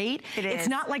perfect weight. It's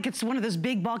not like it's one of those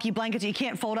big bulky blankets you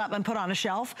can't fold up and put on a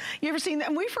shelf. You ever seen that?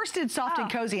 And we first did Soft and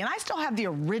Cozy, and I still have the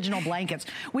original blankets.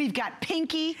 We've got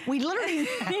Pinky. We literally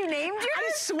you named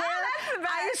yours?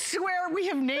 I swear we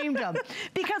have named them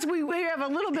because we have a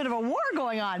little bit of a war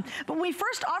going on. But when we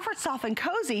first offered Soft and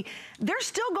Cozy, they're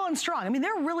still going strong. I mean,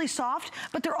 they're really soft,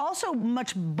 but they're also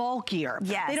much bulkier.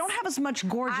 Yes. They don't have as much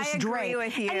gorgeous drape. I agree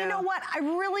with you. And you know what? I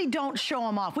really don't show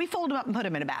them off. We fold them up and put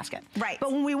them in a basket. Right.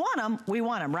 But when we want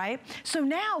them, right? So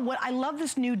now I love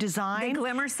this new design. They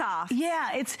glimmer soft.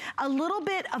 Yeah, it's a little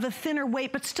bit of a thinner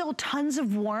weight, but still tons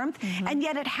of warmth. And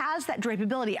yet it has that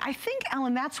drapeability. I think,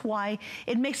 Ellen, that's why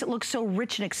it makes it look so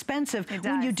rich and expensive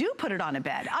when you do put it on a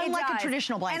bed, unlike a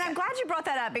traditional blanket. And I'm glad you brought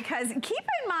that up because keep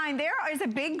in mind, there is a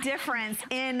big difference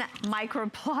in micro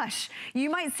plush. You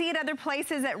might see it other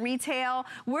places at retail.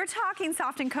 We're talking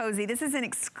Soft and Cozy. This is an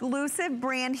exclusive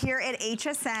brand here at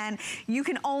HSN. You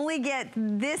can only get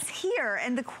this here,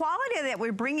 and the quality that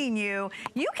we're bringing you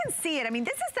can see it. I mean,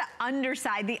 this is the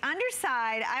underside. The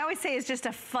underside, I always say, is just a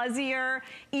fuzzier,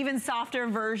 even softer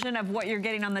version of what you're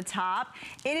getting on the top.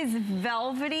 It is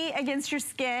velvety against your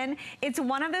skin. It's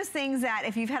one of those things that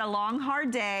if you've had a long,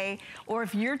 hard day, or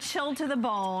if you're chilled to the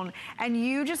bone, and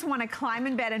you just want to climb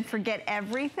in bed and forget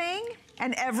everything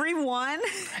and everyone,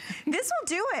 this will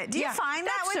do it. Do you find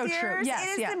that with yours? True.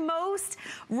 Yes, it is the most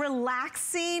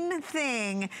relaxing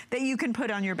thing that you can put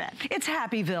on your bed. It's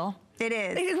Happyville. It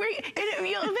is.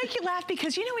 It'll make you laugh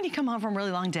because you know when you come home from a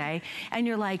really long day and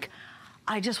you're like,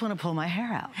 I just want to pull my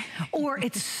hair out. Or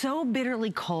it's so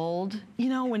bitterly cold, you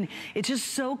know, when it's just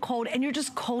so cold and you're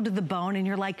just cold to the bone and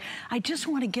you're like, I just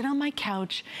want to get on my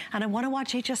couch and I want to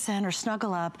watch HSN or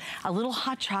snuggle up, a little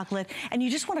hot chocolate, and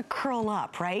you just want to curl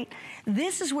up, right?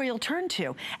 This is where you'll turn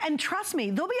to. And trust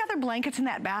me, there'll be other blankets in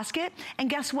that basket, and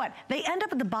guess what? They end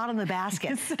up at the bottom of the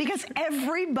basket because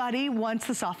everybody wants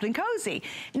the Soft and Cozy.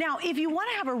 Now, if you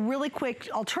want to have a really quick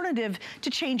alternative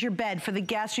to change your bed for the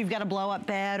guests, you've got a blow-up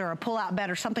bed or a pull-out bed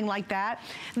or something like that,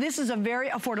 this is a very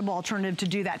affordable alternative to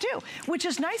do that too, which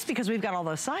is nice because we've got all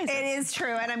those sizes. It is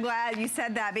true, and I'm glad you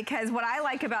said that because what I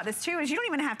like about this too is you don't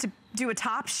even have to do a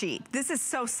top sheet. This is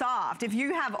so soft. If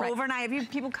you have overnight, if you have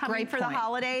people coming for the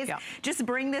holidays, just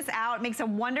bring this out. It makes a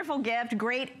wonderful gift.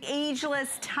 Great,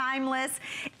 ageless, timeless.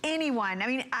 Anyone. I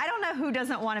mean, I don't know who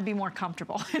doesn't want to be more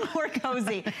comfortable and more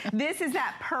cozy. This is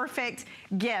that perfect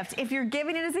gift. If you're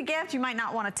giving it as a gift, you might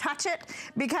not want to touch it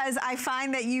because I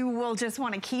find that you will just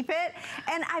want to keep it.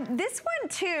 And this one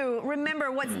too, remember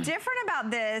what's different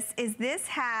about this is this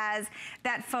has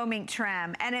that foam ink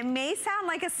trim. And it may sound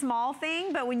like a small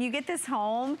thing, but when you get this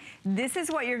home, this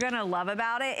is what you're gonna love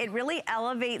about it. It really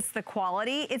elevates the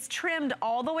quality. It's trimmed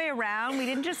all the way around. We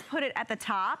didn't just put it at the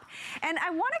top. And I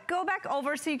wanna go back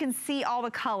over so you can see all the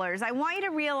colors. I want you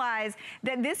to realize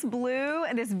that this blue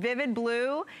and this vivid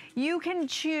blue, you can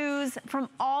choose from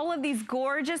all of these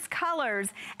gorgeous colors.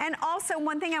 And also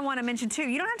one thing I wanna mention too,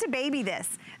 you don't have to baby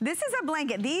this. This is a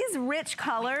blanket. These rich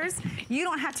colors, you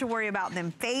don't have to worry about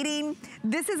them fading.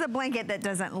 This is a blanket that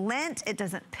doesn't lint, it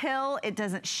doesn't pill, it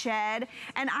doesn't shed.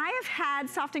 And I have had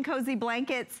Soft and Cozy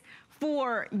blankets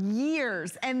for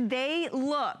years, and they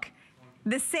look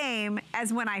the same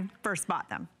as when I first bought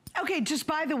them. Okay, just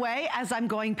by the way, as I'm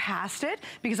going past it,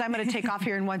 because I'm gonna take off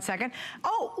here in 1 second.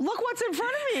 Oh, look what's in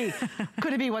front of me.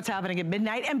 Could it be what's happening at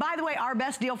midnight? And by the way, our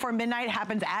best deal for midnight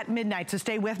happens at midnight, so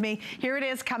stay with me. Here it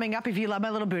is coming up if you love my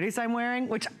little booties I'm wearing,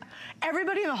 which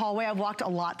everybody in the hallway, I've walked a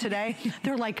lot today.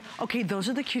 They're like, okay, those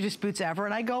are the cutest boots ever.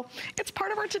 And I go, it's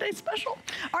part of our today's special.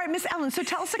 All right, Miss Ellen, so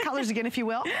tell us the colors again, if you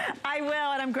will. I will,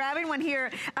 and I'm grabbing one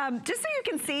here. Just so you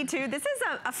can see too, this is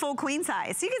a full queen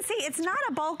size. So you can see it's not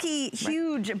a bulky,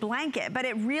 huge blanket, but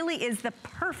it really is the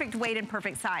perfect weight and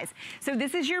perfect size. So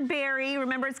this is your berry.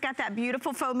 Remember, it's got that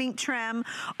beautiful foam ink trim.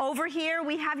 Over here,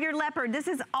 we have your leopard. This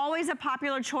is always a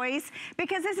popular choice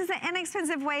because this is an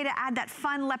inexpensive way to add that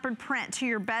fun leopard print to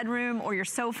your bedroom or your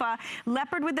sofa.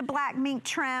 Leopard with the black mink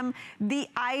trim, the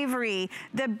ivory,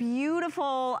 the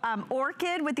beautiful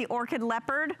orchid with the orchid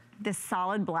leopard, this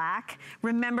solid black.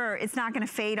 Remember, it's not gonna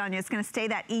fade on you. It's gonna stay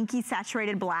that inky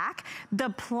saturated black. The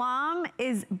plum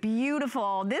is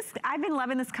beautiful. I've been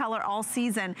loving this color all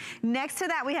season. Next to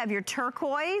that, we have your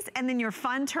turquoise and then your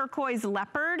fun turquoise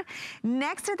leopard.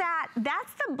 Next to that,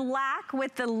 that's the black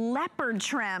with the leopard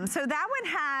trim. So that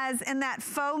one has, in that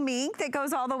faux mink that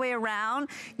goes all the way around,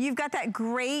 you've got that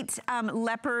great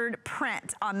leopard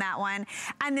print on that one.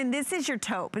 And then this is your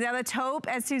taupe. Now the taupe,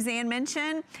 as Suzanne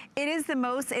mentioned, it is the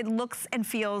most, it looks and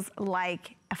feels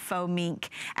like a faux mink.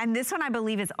 And this one I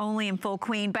believe is only in full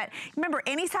queen. But remember,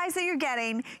 any size that you're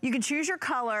getting, you can choose your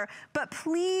color. But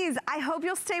please, I hope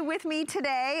you'll stay with me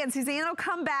today, and Suzanne will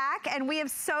come back, and we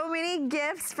have so many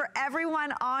gifts for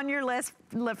everyone on your list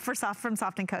from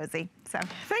Soft and Cozy. So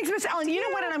thanks, Miss Ellen. You know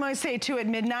what I'm going to say too at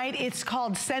midnight? It's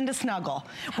called Send a Snuggle.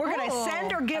 We're going to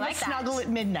send or give a snuggle at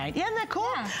midnight. Isn't that cool?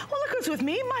 Yeah. Well, look who's with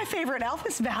me. My favorite elf,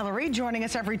 Miss Valerie, joining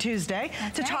us every Tuesday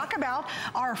to talk about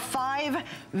our 5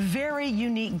 very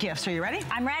unique gifts. Are you ready?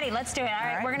 I'm ready. Let's do it. All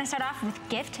right. We're going to start off with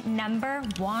gift number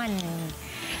 1.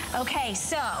 Okay,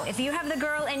 so if you have the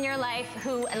girl in your life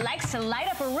who likes to light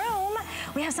up a room,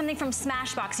 we have something from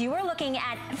Smashbox. You are looking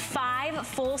at 5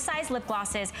 full-size lip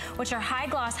glosses, which are high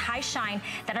gloss, high shine,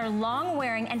 that are long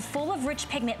wearing and full of rich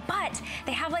pigment, but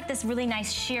they have like this really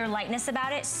nice sheer lightness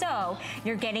about it. So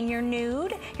you're getting your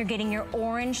nude, you're getting your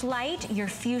orange light, your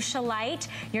fuchsia light,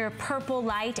 your purple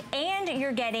light, and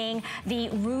you're getting the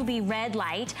ruby red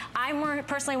light. I'm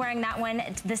personally wearing that one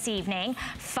this evening.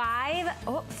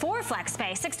 4 flex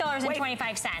pay,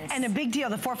 $6.25. And a big deal,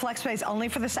 the 4 flex pays only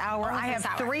for this hour. I have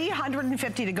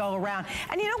 350 to go around.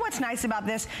 And you know what's nice about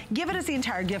this? Give it as the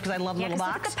entire gift, because I love the little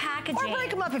box. Look at the packaging. Or break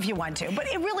them up if you want to. But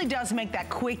it really does make that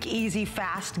quick, easy,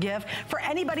 fast gift for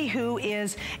anybody who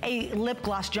is a lip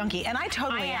gloss junkie. And I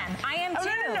totally am. I am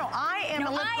too. No. I am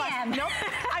a lip gloss. Nope.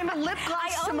 I'm a lip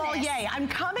gloss sommelier. I'm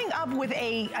coming up with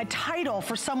a title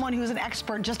for someone who's an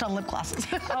expert just on lip glosses.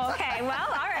 Okay, well,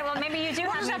 all right. Well, maybe you do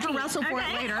we'll just have to wrestle for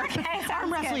it later. Okay,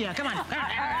 Arm wrestle you. Come on.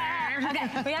 Okay,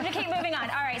 we have to keep moving on.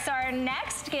 All right, so our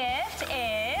next gift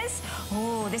is,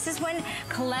 this is when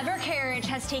Clever Carriage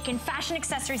has taken fashion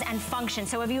accessories and function.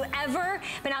 So have you ever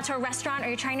been out to a restaurant or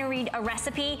you're trying to read a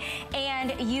recipe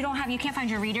and you can't find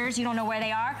your readers, you don't know where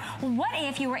they are? What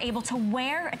if you were able to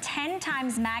wear 10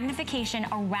 times magnification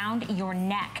around your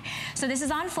neck? So this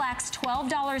is on Flex,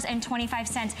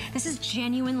 $12.25. This is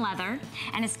genuine leather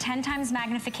and it's 10 times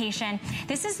magnification.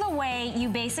 This is the way you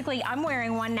basically, I'm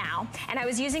wearing one now and I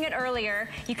was using it earlier.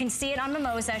 You can see it on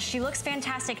Mimosa. She looks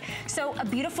fantastic. So a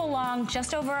beautiful long,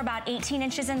 just over about 18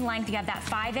 inches in length. You have that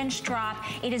 5-inch drop.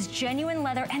 It is genuine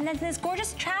leather. And then this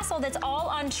gorgeous tassel that's all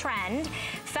on trend.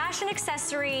 Fashion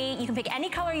accessory. You can pick any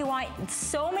color you want.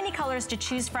 So many colors to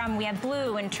choose from. We have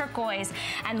blue and turquoise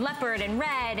and leopard and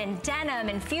red and denim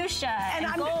and fuchsia and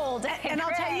gold. And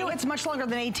I'll tell you, it's much longer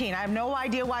than 18. I have no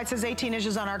idea why it says 18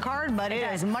 inches on our card, but it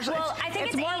is much. Well, I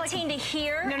think it's 18 to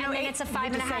here, and then it's a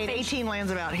 5.5 inch. 18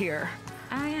 lands about here.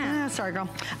 Oh, yeah. Sorry, girl.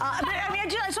 But, I mean, I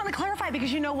just want to clarify,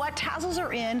 because you know what? Tassels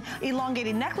are in,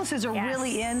 elongated necklaces are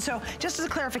really in. So just as a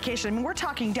clarification, I mean, we're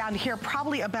talking down to here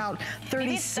probably about 36.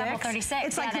 Maybe it's double 36.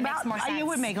 It's like about, more sense. You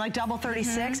would make like double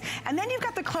 36. And then you've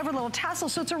got the clever little tassel.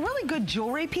 So it's a really good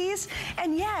jewelry piece.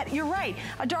 And yet, you're right.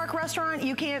 A dark restaurant,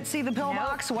 you can't see the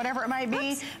pillbox, whatever it might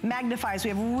be, magnifies. We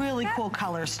have really cool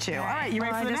colors too. All right, you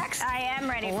ready for the next? I am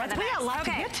ready for the next. We got a lot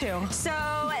to get to.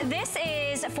 So this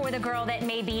is for the girl that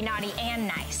may be naughty and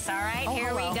nice, all right?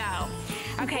 Here we go.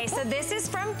 Okay, so this is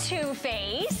from Too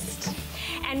Faced.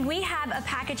 And we have a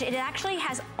package. It actually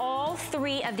has all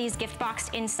 3 of these gift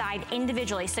boxes inside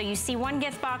individually. So you see 1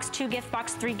 gift box, 2 gift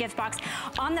box, 3 gift box.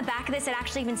 On the back of this, it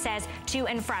actually even says to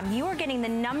and from. You are getting the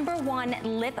 #1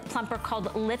 lip plumper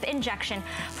called Lip Injection,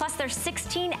 plus their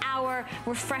 16-hour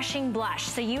refreshing blush.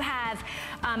 So you have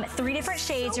 3 different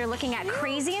shades. You're looking at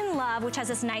Crazy in Love, which has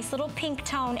this nice little pink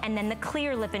tone, and then the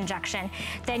clear lip injection.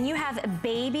 Then you have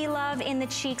Baby Love in the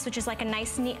cheeks, which is like a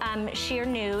nice sheer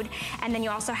nude. And then you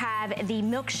also have the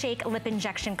Milkshake lip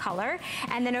injection color.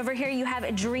 And then over here you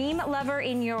have Dream Lover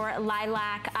in your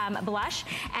lilac blush.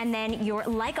 And then your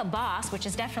Like a Boss, which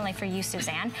is definitely for you,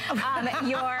 Suzanne,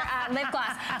 your lip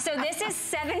gloss. So this is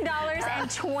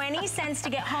 $7.20 to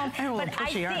get home. I'm a little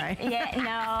pushy, aren't I? Yeah,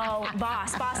 no,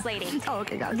 boss lady. Oh,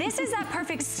 okay, got it. This is that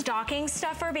perfect stocking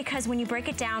stuffer, because when you break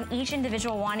it down, each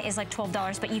individual one is like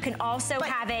 $12, but you can also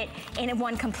have it in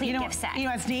one complete gift set. You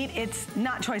know what's neat? It's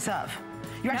not choice of.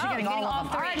 You're actually getting all of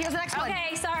them. 3. All right, here's the next one.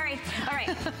 Okay, sorry. All right,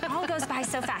 all goes by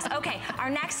so fast. Okay, our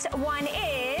next one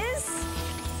is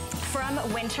from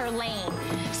Winter Lane.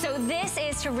 So this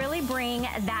is to really bring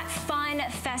that fun,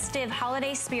 festive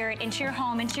holiday spirit into your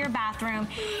home, into your bathroom,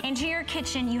 into your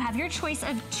kitchen. You have your choice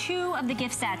of 2 of the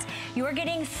gift sets. You're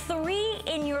getting 3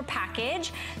 in your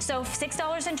package. So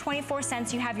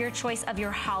 $6.24, you have your choice of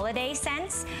your holiday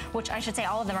scents, which I should say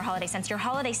all of them are holiday scents, your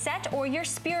holiday set or your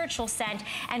spiritual scent.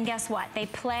 And guess what? They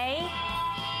play,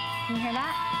 can you hear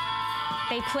that?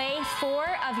 They play 4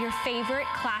 of your favorite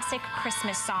classic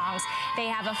Christmas songs. They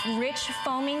have a rich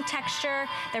foaming texture.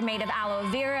 They're made of aloe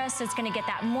vera, so it's gonna get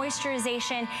that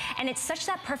moisturization. And it's such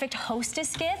that perfect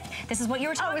hostess gift. This is what you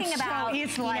were talking about.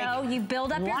 It's like, you know, you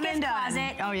build up your gift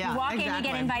closet. Oh yeah, you walk in, you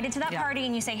get invited to that party,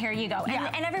 and you say, here you go.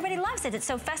 And everybody loves it. It's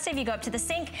so festive. You go up to the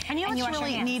sink, and you know what's wash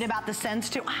really neat about the scents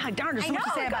too? Ah, darn, there's so much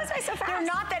to say about it. So fast. They're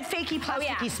not that fakey,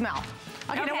 plasticky smell.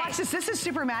 Okay, now watch this. This is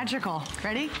super magical.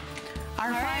 Ready?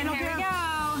 Our final here gift. we go.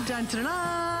 Dun, dun,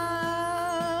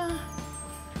 dun.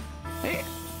 Hey.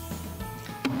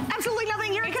 Absolutely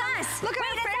nothing. Here it comes. Look at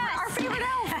our favorite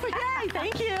elf. Yay,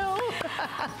 thank you.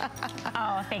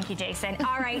 Oh, thank you, Jason.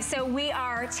 All right, so we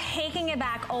are taking it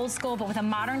back old school, but with a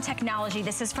modern technology.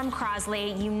 This is from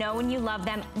Crosley. You know and you love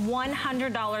them.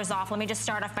 $100 off. Let me just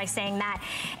start off by saying that.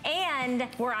 And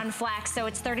we're on Flex, so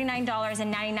it's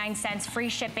 $39.99, free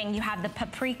shipping. You have the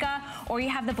paprika or you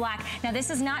have the black. Now, this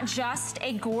is not just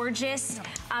a gorgeous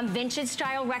vintage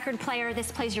style record player.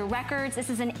 This plays your records.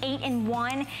 This is an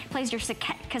 8-in-1. Plays your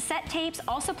cassette tapes,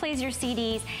 also plays your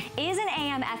CDs, is an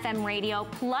AM FM radio,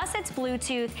 plus it's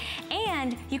Bluetooth,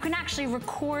 and you can actually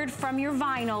record from your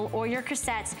vinyl or your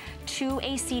cassettes to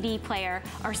a CD player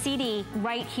or CD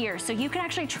right here. So you can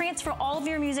actually transfer all of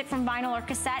your music from vinyl or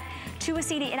cassette to a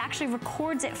CD. It actually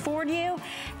records it for you.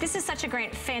 This is such a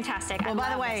great, fantastic. Well,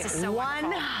 by the way, so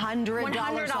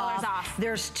 $100 off.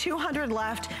 There's 200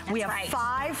 left. We have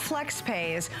 5 flex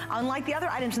pays. Unlike the other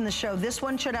items in the show, this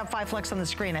one should have 5 flex on the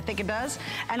screen. I think it does.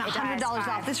 And $100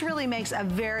 off. This really makes a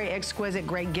very exquisite,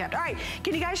 great gift. All right,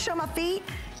 can you guys show my feet?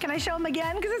 Can I show them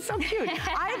again? Because it's so cute.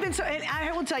 I have been so, and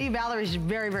I will tell you, Valerie's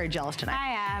very, very jealous tonight.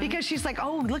 I am. Because she's like,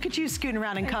 oh, look at you scooting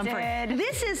around in comfort.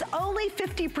 This is only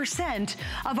 50%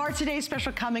 of our today's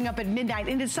special coming up at midnight,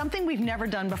 and it's something we've never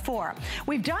done before.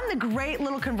 We've done the great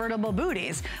little convertible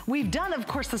booties. We've done, of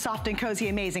course, the soft and cozy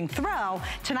amazing throw.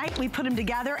 Tonight, we put them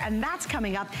together, and that's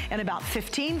coming up in about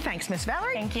 15. Thanks, Miss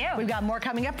Valerie. Thank you. We've got more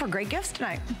coming up for great gifts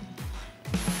tonight.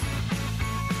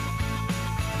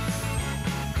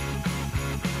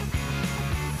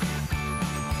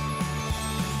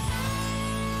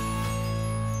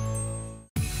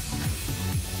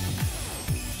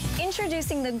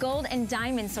 Introducing the Gold and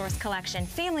Diamond Source Collection,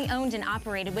 family owned and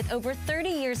operated with over 30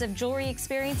 years of jewelry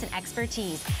experience and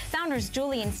expertise. Founders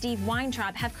Julie and Steve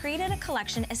Weintraub have created a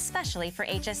collection especially for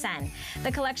HSN.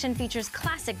 The collection features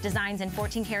classic designs in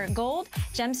 14-karat gold,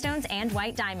 gemstones, and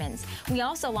white diamonds. We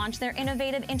also launched their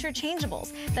innovative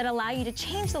interchangeables that allow you to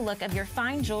change the look of your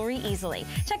fine jewelry easily.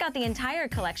 Check out the entire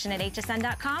collection at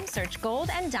hsn.com. Search Gold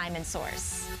and Diamond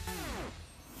Source.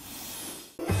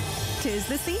 'Tis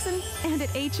the season, and at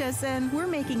HSN, we're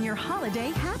making your holiday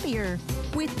happier.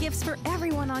 With gifts for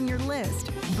everyone on your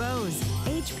list. Bose,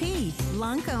 HP,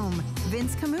 Lancome,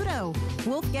 Vince Camuto,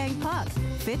 Wolfgang Puck,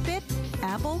 Fitbit,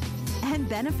 Apple, and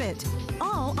Benefit.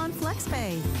 All on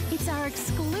FlexPay. It's our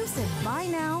exclusive buy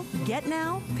now, get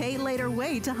now, pay later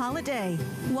way to holiday.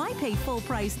 Why pay full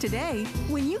price today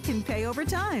when you can pay over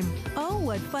time? Oh,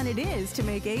 what fun it is to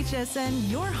make HSN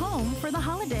your home for the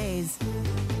holidays.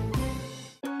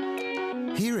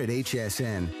 Here at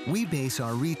HSN, we base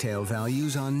our retail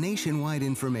values on nationwide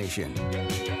information.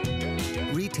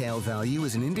 Retail value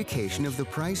is an indication of the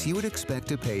price you would expect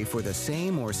to pay for the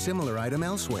same or similar item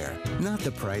elsewhere, not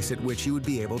the price at which you would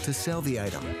be able to sell the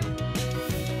item.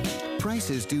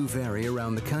 Prices do vary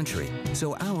around the country,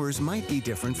 so ours might be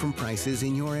different from prices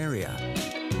in your area.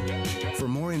 For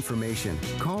more information,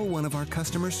 call one of our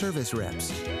customer service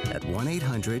reps at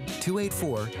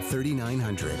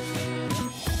 1-800-284-3900.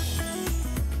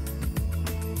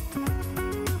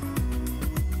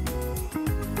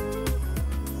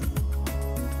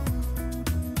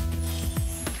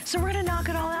 So we're gonna knock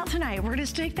it all out tonight. We're gonna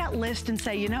take that list and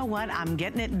say, you know what, I'm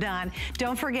getting it done.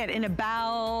 Don't forget, in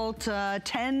about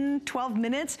 10, 12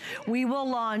 minutes, we will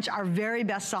launch our very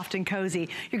best soft and cozy.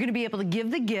 You're gonna be able to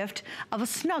give the gift of a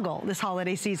snuggle this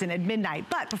holiday season at midnight.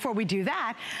 But before we do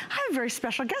that, I have a very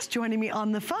special guest joining me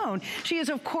on the phone. She is,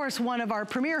 of course, one of our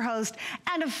premier hosts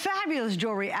and a fabulous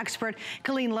jewelry expert,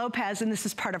 Colleen Lopez, and this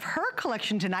is part of her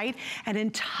collection tonight, an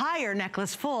entire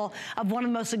necklace full of one of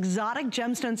the most exotic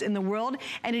gemstones in the world,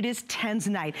 and it is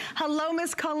Tanzanite. Hello,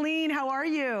 Miss Colleen. How are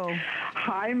you?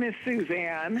 Hi, Miss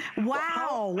Suzanne.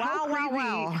 Wow,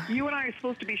 wow. You and I are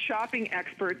supposed to be shopping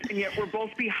experts, and yet we're both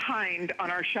behind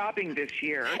on our shopping this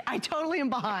year. I totally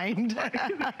am behind.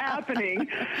 It's happening.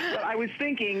 But I was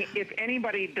thinking, if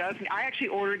anybody does, I actually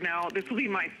ordered now, this will be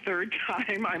my 3rd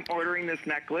time I'm ordering this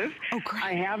necklace. Oh, great.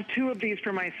 I have 2 of these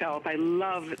for myself. I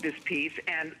love this piece,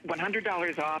 and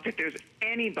 $100 off if there's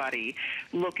anybody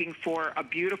looking for a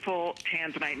beautiful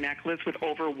Tanzanite necklace with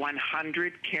over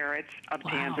 100 carats of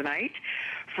tanzanite.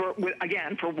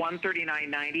 Again, for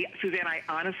 $139.90. Suzanne, I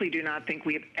honestly do not think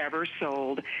we have ever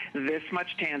sold this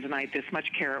much tanzanite, this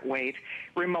much carat weight,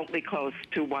 remotely close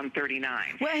to $139.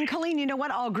 Well, and Colleen, you know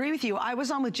what? I'll agree with you. I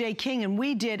was on with Jay King, and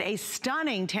we did a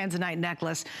stunning tanzanite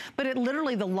necklace, but it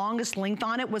literally, the longest length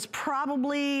on it was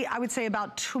probably, I would say,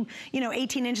 about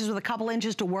 18 inches with a couple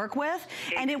inches to work with,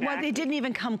 and it didn't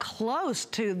even come close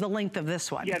to the length of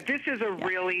this one. Yeah, this is a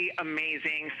really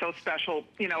amazing, so special.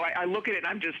 You know, I look at it,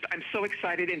 and I'm so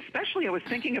excited. And especially, I was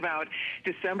thinking about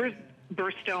December's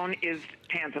birthstone is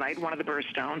tanzanite, one of the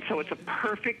birthstones, so it's a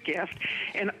perfect gift.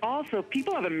 And also,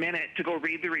 people have a minute to go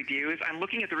read the reviews. I'm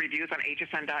looking at the reviews on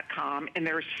hsn.com, and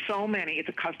there are so many. It's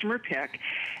a customer pick,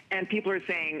 and people are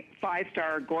saying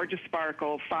 5-star, gorgeous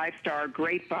sparkle, 5-star,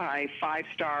 great buy,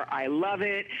 5-star, I love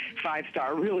it,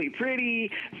 5-star, really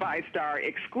pretty, 5-star,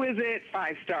 exquisite,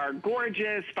 5-star,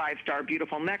 gorgeous, 5-star,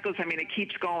 beautiful necklace. I mean, it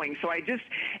keeps going. So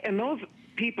and those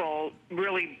people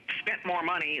really spent more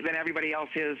money than everybody else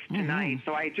is tonight.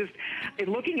 So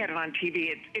looking at it on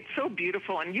TV, it's so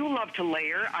beautiful, and you love to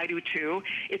layer. I do too.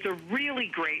 It's a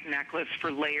really great necklace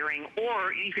for layering,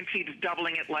 or you can see just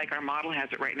doubling it like our model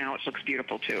has it right now. It looks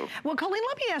beautiful too. Well, Colleen,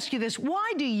 let me ask you this.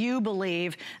 Why do you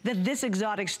believe that this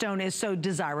exotic stone is so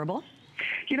desirable?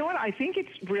 You know what? I think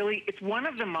it's one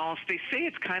of the most, they say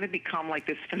it's kind of become like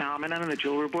this phenomenon in the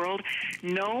jewelry world.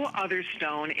 No other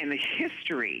stone in the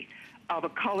history of a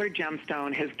colored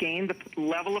gemstone has gained the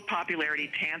level of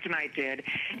popularity tanzanite did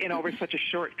in over such a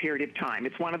short period of time.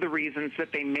 It's one of the reasons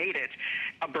that they made it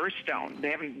a birthstone. They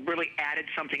haven't really added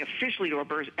something officially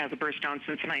as a birthstone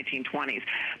since the 1920s.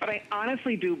 But I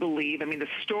honestly do believe, I mean, the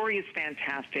story is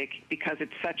fantastic because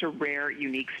it's such a rare,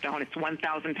 unique stone. It's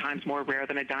 1,000 times more rare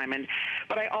than a diamond.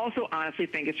 But I also honestly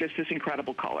think it's just this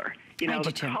incredible color. You know,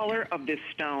 the color of this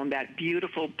stone, that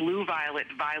beautiful blue-violet,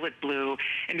 violet blue,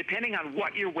 and depending on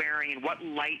what you're wearing and what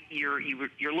light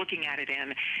you're looking at it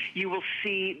in, you will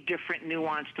see different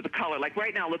nuance to the color. Like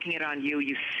right now, looking at it on you,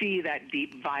 you see that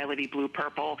deep violety blue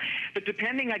purple. But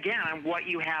depending, again, on what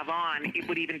you have on, it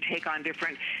would even take on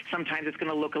different, sometimes it's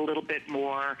going to look a little bit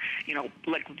more, you know,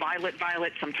 like violet.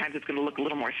 Sometimes it's going to look a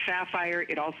little more sapphire.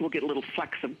 It also will get a little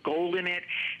flecks of gold in it.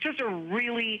 Just a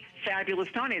really fabulous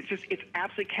stone. It's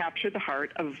absolutely captured the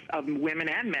heart of women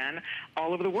and men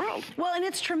all over the world. Well, and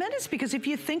it's tremendous because if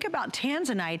you think about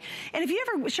tanzanite, and if you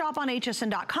ever shop on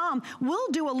hsn.com, we'll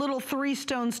do a little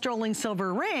 3-stone sterling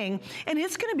silver ring, and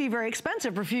it's going to be very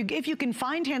expensive. If you can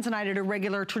find tanzanite at a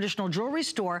regular traditional jewelry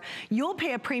store, you'll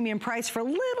pay a premium price for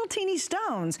little teeny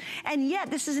stones. And yet,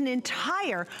 this is an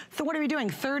entire, what are we doing,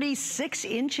 36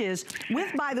 inches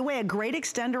with, by the way, a great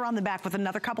extender on the back with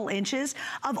another couple inches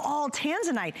of all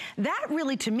tanzanite. That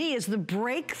really, to me, is the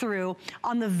breakthrough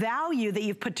on the value that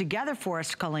you've put together for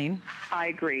us, Colleen. I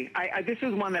agree. This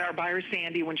is one that our buyer,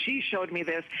 Sandy, when she showed me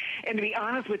this, and to be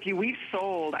honest with you, we've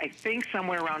sold, I think,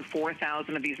 somewhere around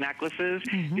 4,000 of these necklaces.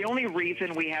 The only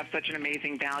reason we have such an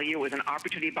amazing value was an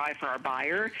opportunity buy for our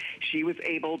buyer. She was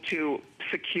able to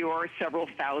secure several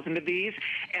thousand of these,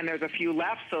 and there's a few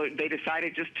left, so they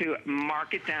decided just to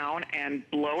mark it down and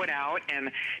blow it out, and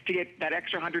to get that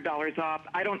extra $100 off.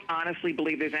 I don't honestly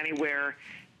believe there's anywhere,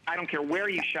 I don't care where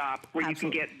you shop, where you can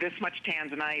get this much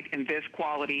tanzanite and this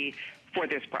quality for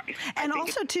this price. And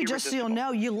also, too, just so you'll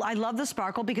know, I love the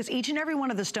sparkle because each and every one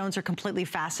of the stones are completely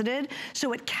faceted,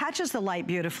 so it catches the light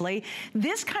beautifully.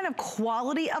 This kind of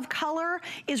quality of color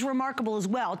is remarkable as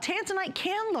well. Tanzanite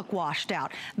can look washed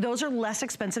out. Those are less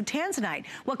expensive tanzanite.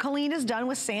 What Colleen has done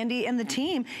with Sandy and the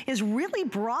team is really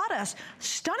brought us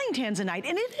stunning tanzanite,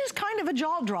 and it is kind of a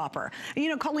jaw dropper. You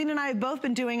know, Colleen and I have both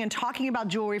been doing and talking about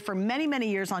jewelry for many, many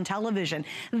years on television.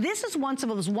 This is one of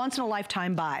those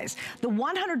once-in-a-lifetime buys. The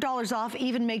 $100 off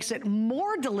even makes it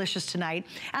more delicious tonight.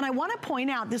 And I want to point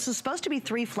out, this is supposed to be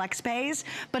 3 flex pays,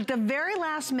 but at the very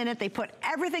last minute, they put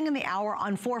everything in the hour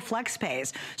on 4 flex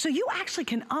pays. So you actually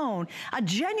can own a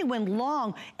genuine,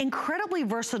 long, incredibly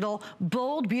versatile,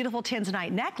 bold, beautiful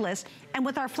tanzanite necklace. And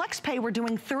with our flex pay, we're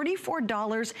doing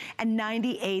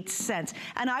 $34.98.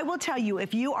 And I will tell you,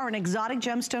 if you are an exotic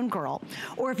gemstone girl,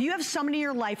 or if you have someone in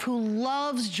your life who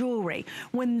loves jewelry,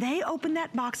 when they open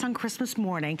that box on Christmas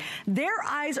morning, their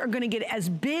eyes are going to get as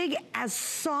big as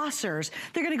saucers.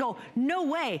 They're gonna go, no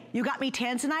way, you got me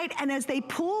tanzanite. And as they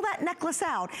pull that necklace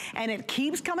out and it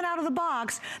keeps coming out of the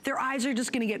box, their eyes are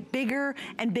just gonna get bigger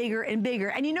and bigger and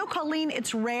bigger. And you know, Colleen,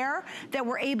 it's rare that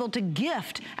we're able to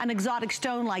gift an exotic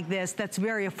stone like this that's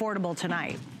very affordable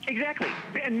tonight. Exactly.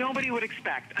 And nobody would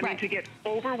expect. I mean, to get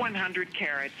over 100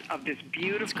 carats of this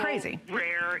beautiful,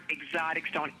 rare, exotic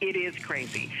stone, it is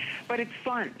crazy. But it's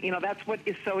fun. You know, that's what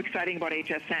is so exciting about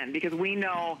HSN, because we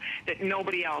know that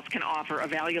nobody else can offer a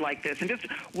value like this. And just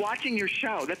watching your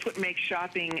show, that's what makes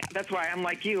shopping, that's why I'm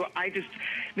like you.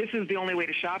 This is the only way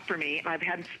to shop for me.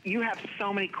 You have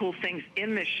so many cool things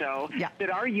in this show that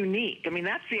are unique. I mean,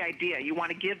 that's the idea. You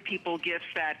want to give people gifts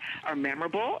that are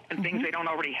memorable and things they don't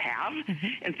already have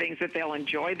and things that they'll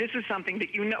enjoy. This is something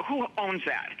that you know. Who owns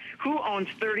that? Who owns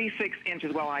 36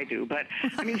 inches? Well, I do, but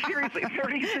I mean, seriously,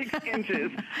 36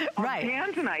 inches of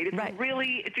tanzanite. It's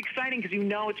really, it's exciting because you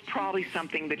know it's probably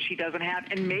something that she doesn't have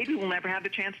and maybe will never have the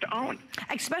chance to own.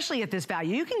 Especially at this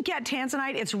value. You can get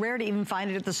tanzanite. It's rare to even find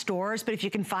it at the stores, but if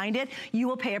you can find it, you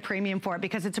will pay a premium for it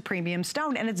because it's a premium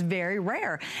stone and it's very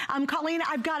rare. Colleen,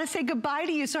 I've got to say goodbye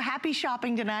to you, so happy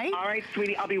shopping tonight. All right,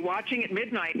 sweetie, I'll be watching at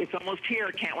midnight. It's almost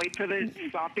here. Can't wait for the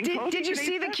shopping. Did you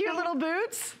see the cute little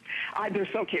boots? They're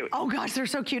so cute. Oh gosh, they're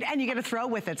so cute. And you get a throw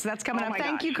with it, so that's coming up.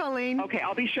 Thank you, Colleen. Okay,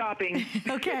 I'll be shopping.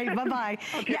 Okay, bye-bye.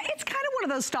 Yeah, it's kind of one of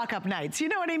those stock-up nights. You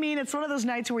know what I mean? It's one of those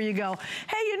nights where you go,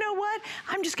 hey, you know what?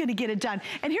 I'm just gonna get it done.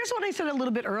 And here's what I said a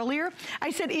little bit earlier.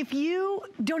 I said, if you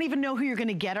don't even know who you're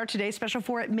gonna get our Today Special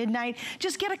for at midnight,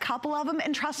 just get a couple of them,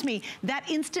 and trust me, that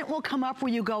instant will come up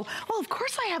where you go, well, of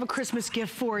course I have a Christmas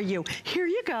gift for you. Here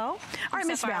you go. All right,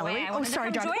 Miss Valerie. Oh,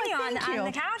 sorry, darling. I'm joining you on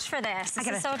the couch for this. This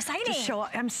is so exciting.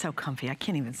 I'm so comfy. I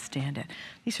can't even stand it.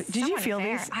 Did you feel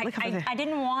these? I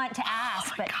didn't want to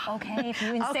ask, but okay, if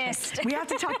you insist. Okay. We have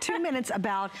to talk 2 minutes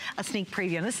about a sneak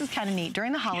preview. And this is kind of neat.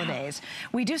 During the holidays,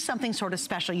 we do something sort of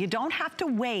special. You don't have to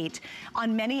wait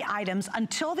on many items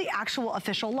until the actual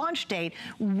official launch date,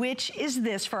 which is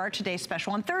this for our Today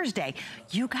Special on Thursday.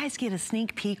 You guys get a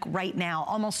sneak peek right now.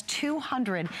 Almost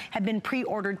 200 have been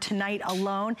pre-ordered tonight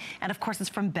alone. And of course, it's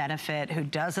from Benefit. Who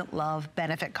doesn't love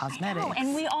Benefit Cosmetics?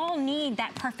 And we all need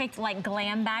that perfect like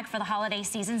glam bag for the holiday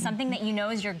season, something that you know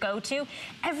is your go-to.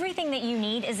 Everything that you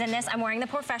need is in this. I'm wearing the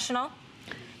Professional.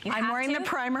 I'm wearing the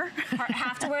primer.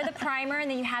 Have to wear the primer,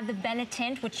 and then you have the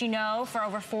Benetint, which you know for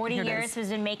over 40 years has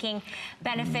been making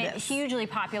Benefit hugely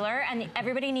popular, and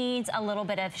everybody needs a little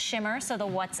bit of shimmer, so the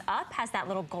What's Up has that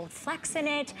little gold flecks in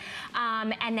it.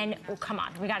 And then, oh, come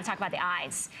on, we gotta talk about the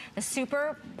eyes. The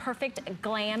super perfect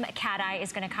glam cat eye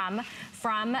is gonna come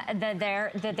from the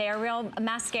They're Real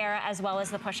mascara as well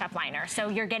as the push-up liner. So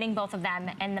you're getting both of them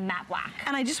in the matte black.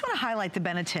 And I just wanna highlight the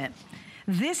Benetint.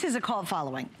 This is a cult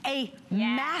following, a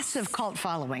massive cult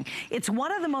following. It's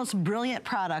one of the most brilliant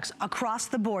products across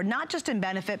the board, not just in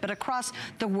Benefit, but across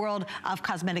the world of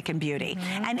cosmetic and beauty.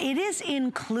 And it is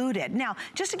included. Now,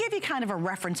 just to give you kind of a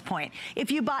reference point, if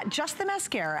you bought just the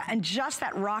mascara and just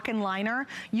that Rockin' liner,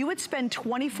 you would spend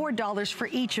 $24 for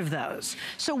each of those.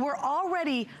 So we're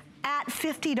already at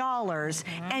 $50,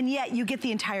 and yet you get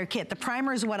the entire kit. The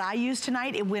primer is what I used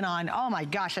tonight. It went on, oh my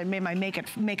gosh, I made my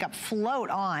makeup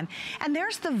float on. And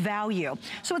there's the value.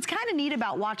 So what's kind of neat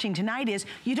about watching tonight is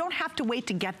you don't have to wait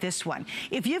to get this one.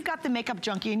 If you've got the makeup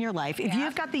junkie in your life, if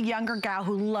you've got the younger gal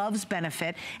who loves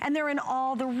Benefit, and they're in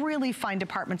all the really fine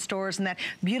department stores and that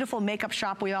beautiful makeup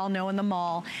shop we all know in the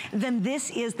mall, then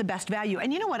this is the best value.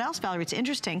 And you know what else, Valerie? It's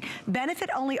interesting. Benefit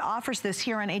only offers this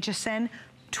here on HSN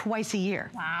twice a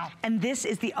year. Wow. And this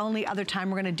is the only other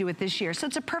time we're gonna do it this year. So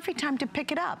it's a perfect time to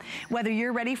pick it up. Whether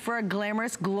you're ready for a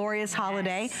glamorous, glorious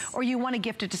holiday, or you wanna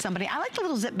gift it to somebody. I like the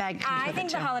little zip bag. I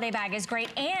think the holiday bag is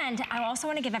great. And I also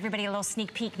wanna give everybody a little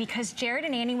sneak peek because Jared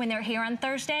and Annie, when they're here on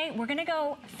Thursday, we're gonna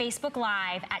go Facebook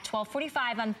Live at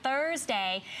 12:45 on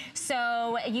Thursday.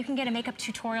 So you can get a makeup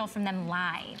tutorial from them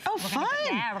live. Oh, fun.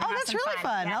 Oh, that's really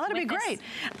fun. Yeah, oh, that'll be great.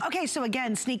 Okay, so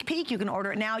again, sneak peek, you can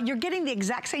order it now. You're getting the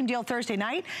exact same deal Thursday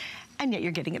night, and yet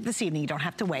you're getting it this evening. You don't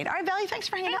have to wait. All right, Valerie, thanks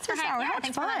for hanging out this hour. Yeah,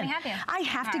 thanks for letting me have you. I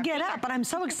have to get up, but I'm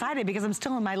so excited because I'm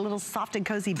still in my little soft and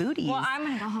cozy booties. Well, I'm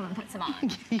gonna go home and put some on.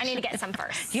 I need to get some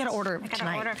first. You gotta order tonight. I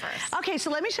gotta order first. Okay, so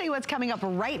let me show you what's coming up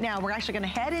right now. We're actually gonna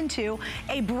head into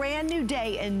a brand new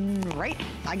day in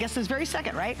I guess this very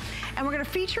second, right? And we're gonna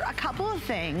feature a couple of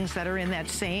things that are in that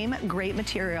same great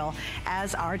material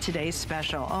as our today's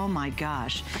special. Oh my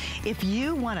gosh. If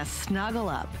you wanna snuggle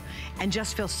up and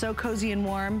just feel so cozy and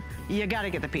warm, you gotta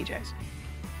get the PJs.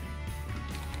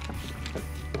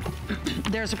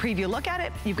 there's a preview look at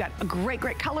it. You've got great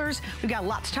colors. We've got a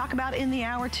lot to talk about in the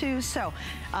hour too. So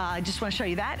I just want to show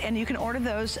you that. And you can order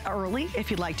those early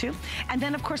if you'd like to. And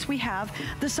then of course we have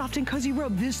the Soft and Cozy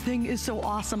robe. This thing is so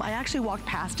awesome. I actually walked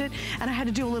past it and I had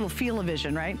to do a little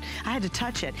feel-o-vision, right? I had to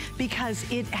touch it because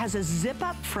it has a zip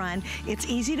up front. It's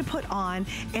easy to put on,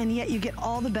 and yet you get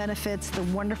all the benefits, the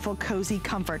wonderful cozy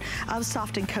comfort of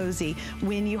Soft and Cozy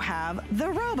when you have the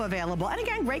robe available. And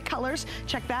again, great colors.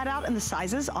 Check that out and the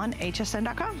sizes on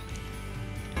hsn.com.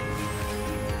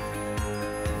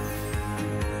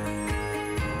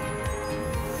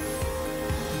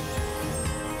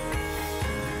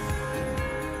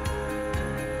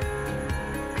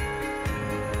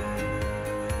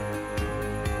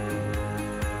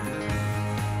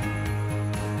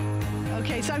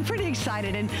 Okay, so I'm pretty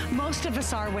excited, and most of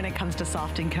us are when it comes to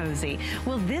Soft and Cozy.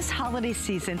 Well, this holiday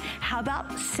season, how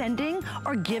about sending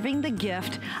or giving the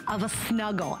gift of a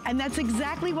snuggle? And that's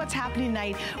exactly what's happening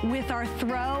tonight with our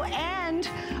throw and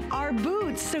our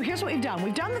boots. So here's what we've done.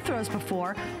 We've done the throws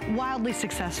before, wildly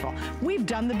successful. We've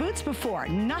done the boots before,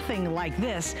 nothing like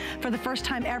this. For the first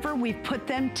time ever, we've put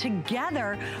them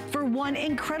together for one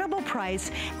incredible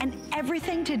price, and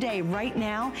everything today, right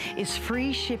now, is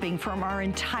free shipping from our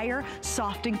entire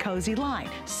Soft and Cozy line.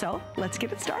 So let's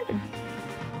get it started.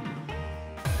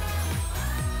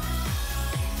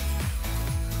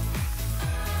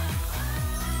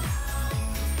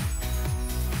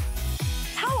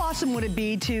 How awesome would it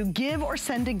be to give or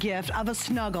send a gift of a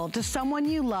snuggle to someone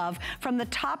you love from the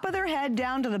top of their head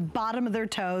down to the bottom of their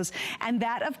toes? And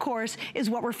that, of course, is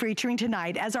what we're featuring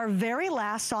tonight as our very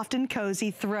last Soft and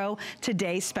Cozy Throw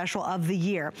Today special of the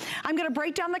year. I'm going to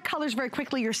break down the colors very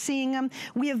quickly. You're seeing them.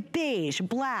 We have beige,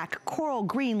 black, coral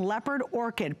green, leopard,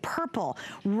 orchid, purple,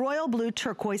 royal blue,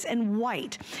 turquoise, and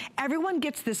white. Everyone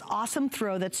gets this awesome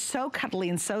throw that's so cuddly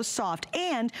and so soft,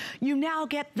 and you now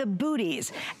get the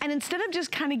booties. And instead of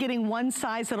just kind of getting one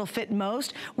size that'll fit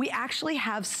most, we actually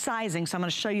have sizing. So I'm going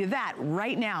to show you that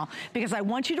right now because I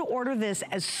want you to order this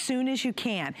as soon as you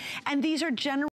can. And these are generally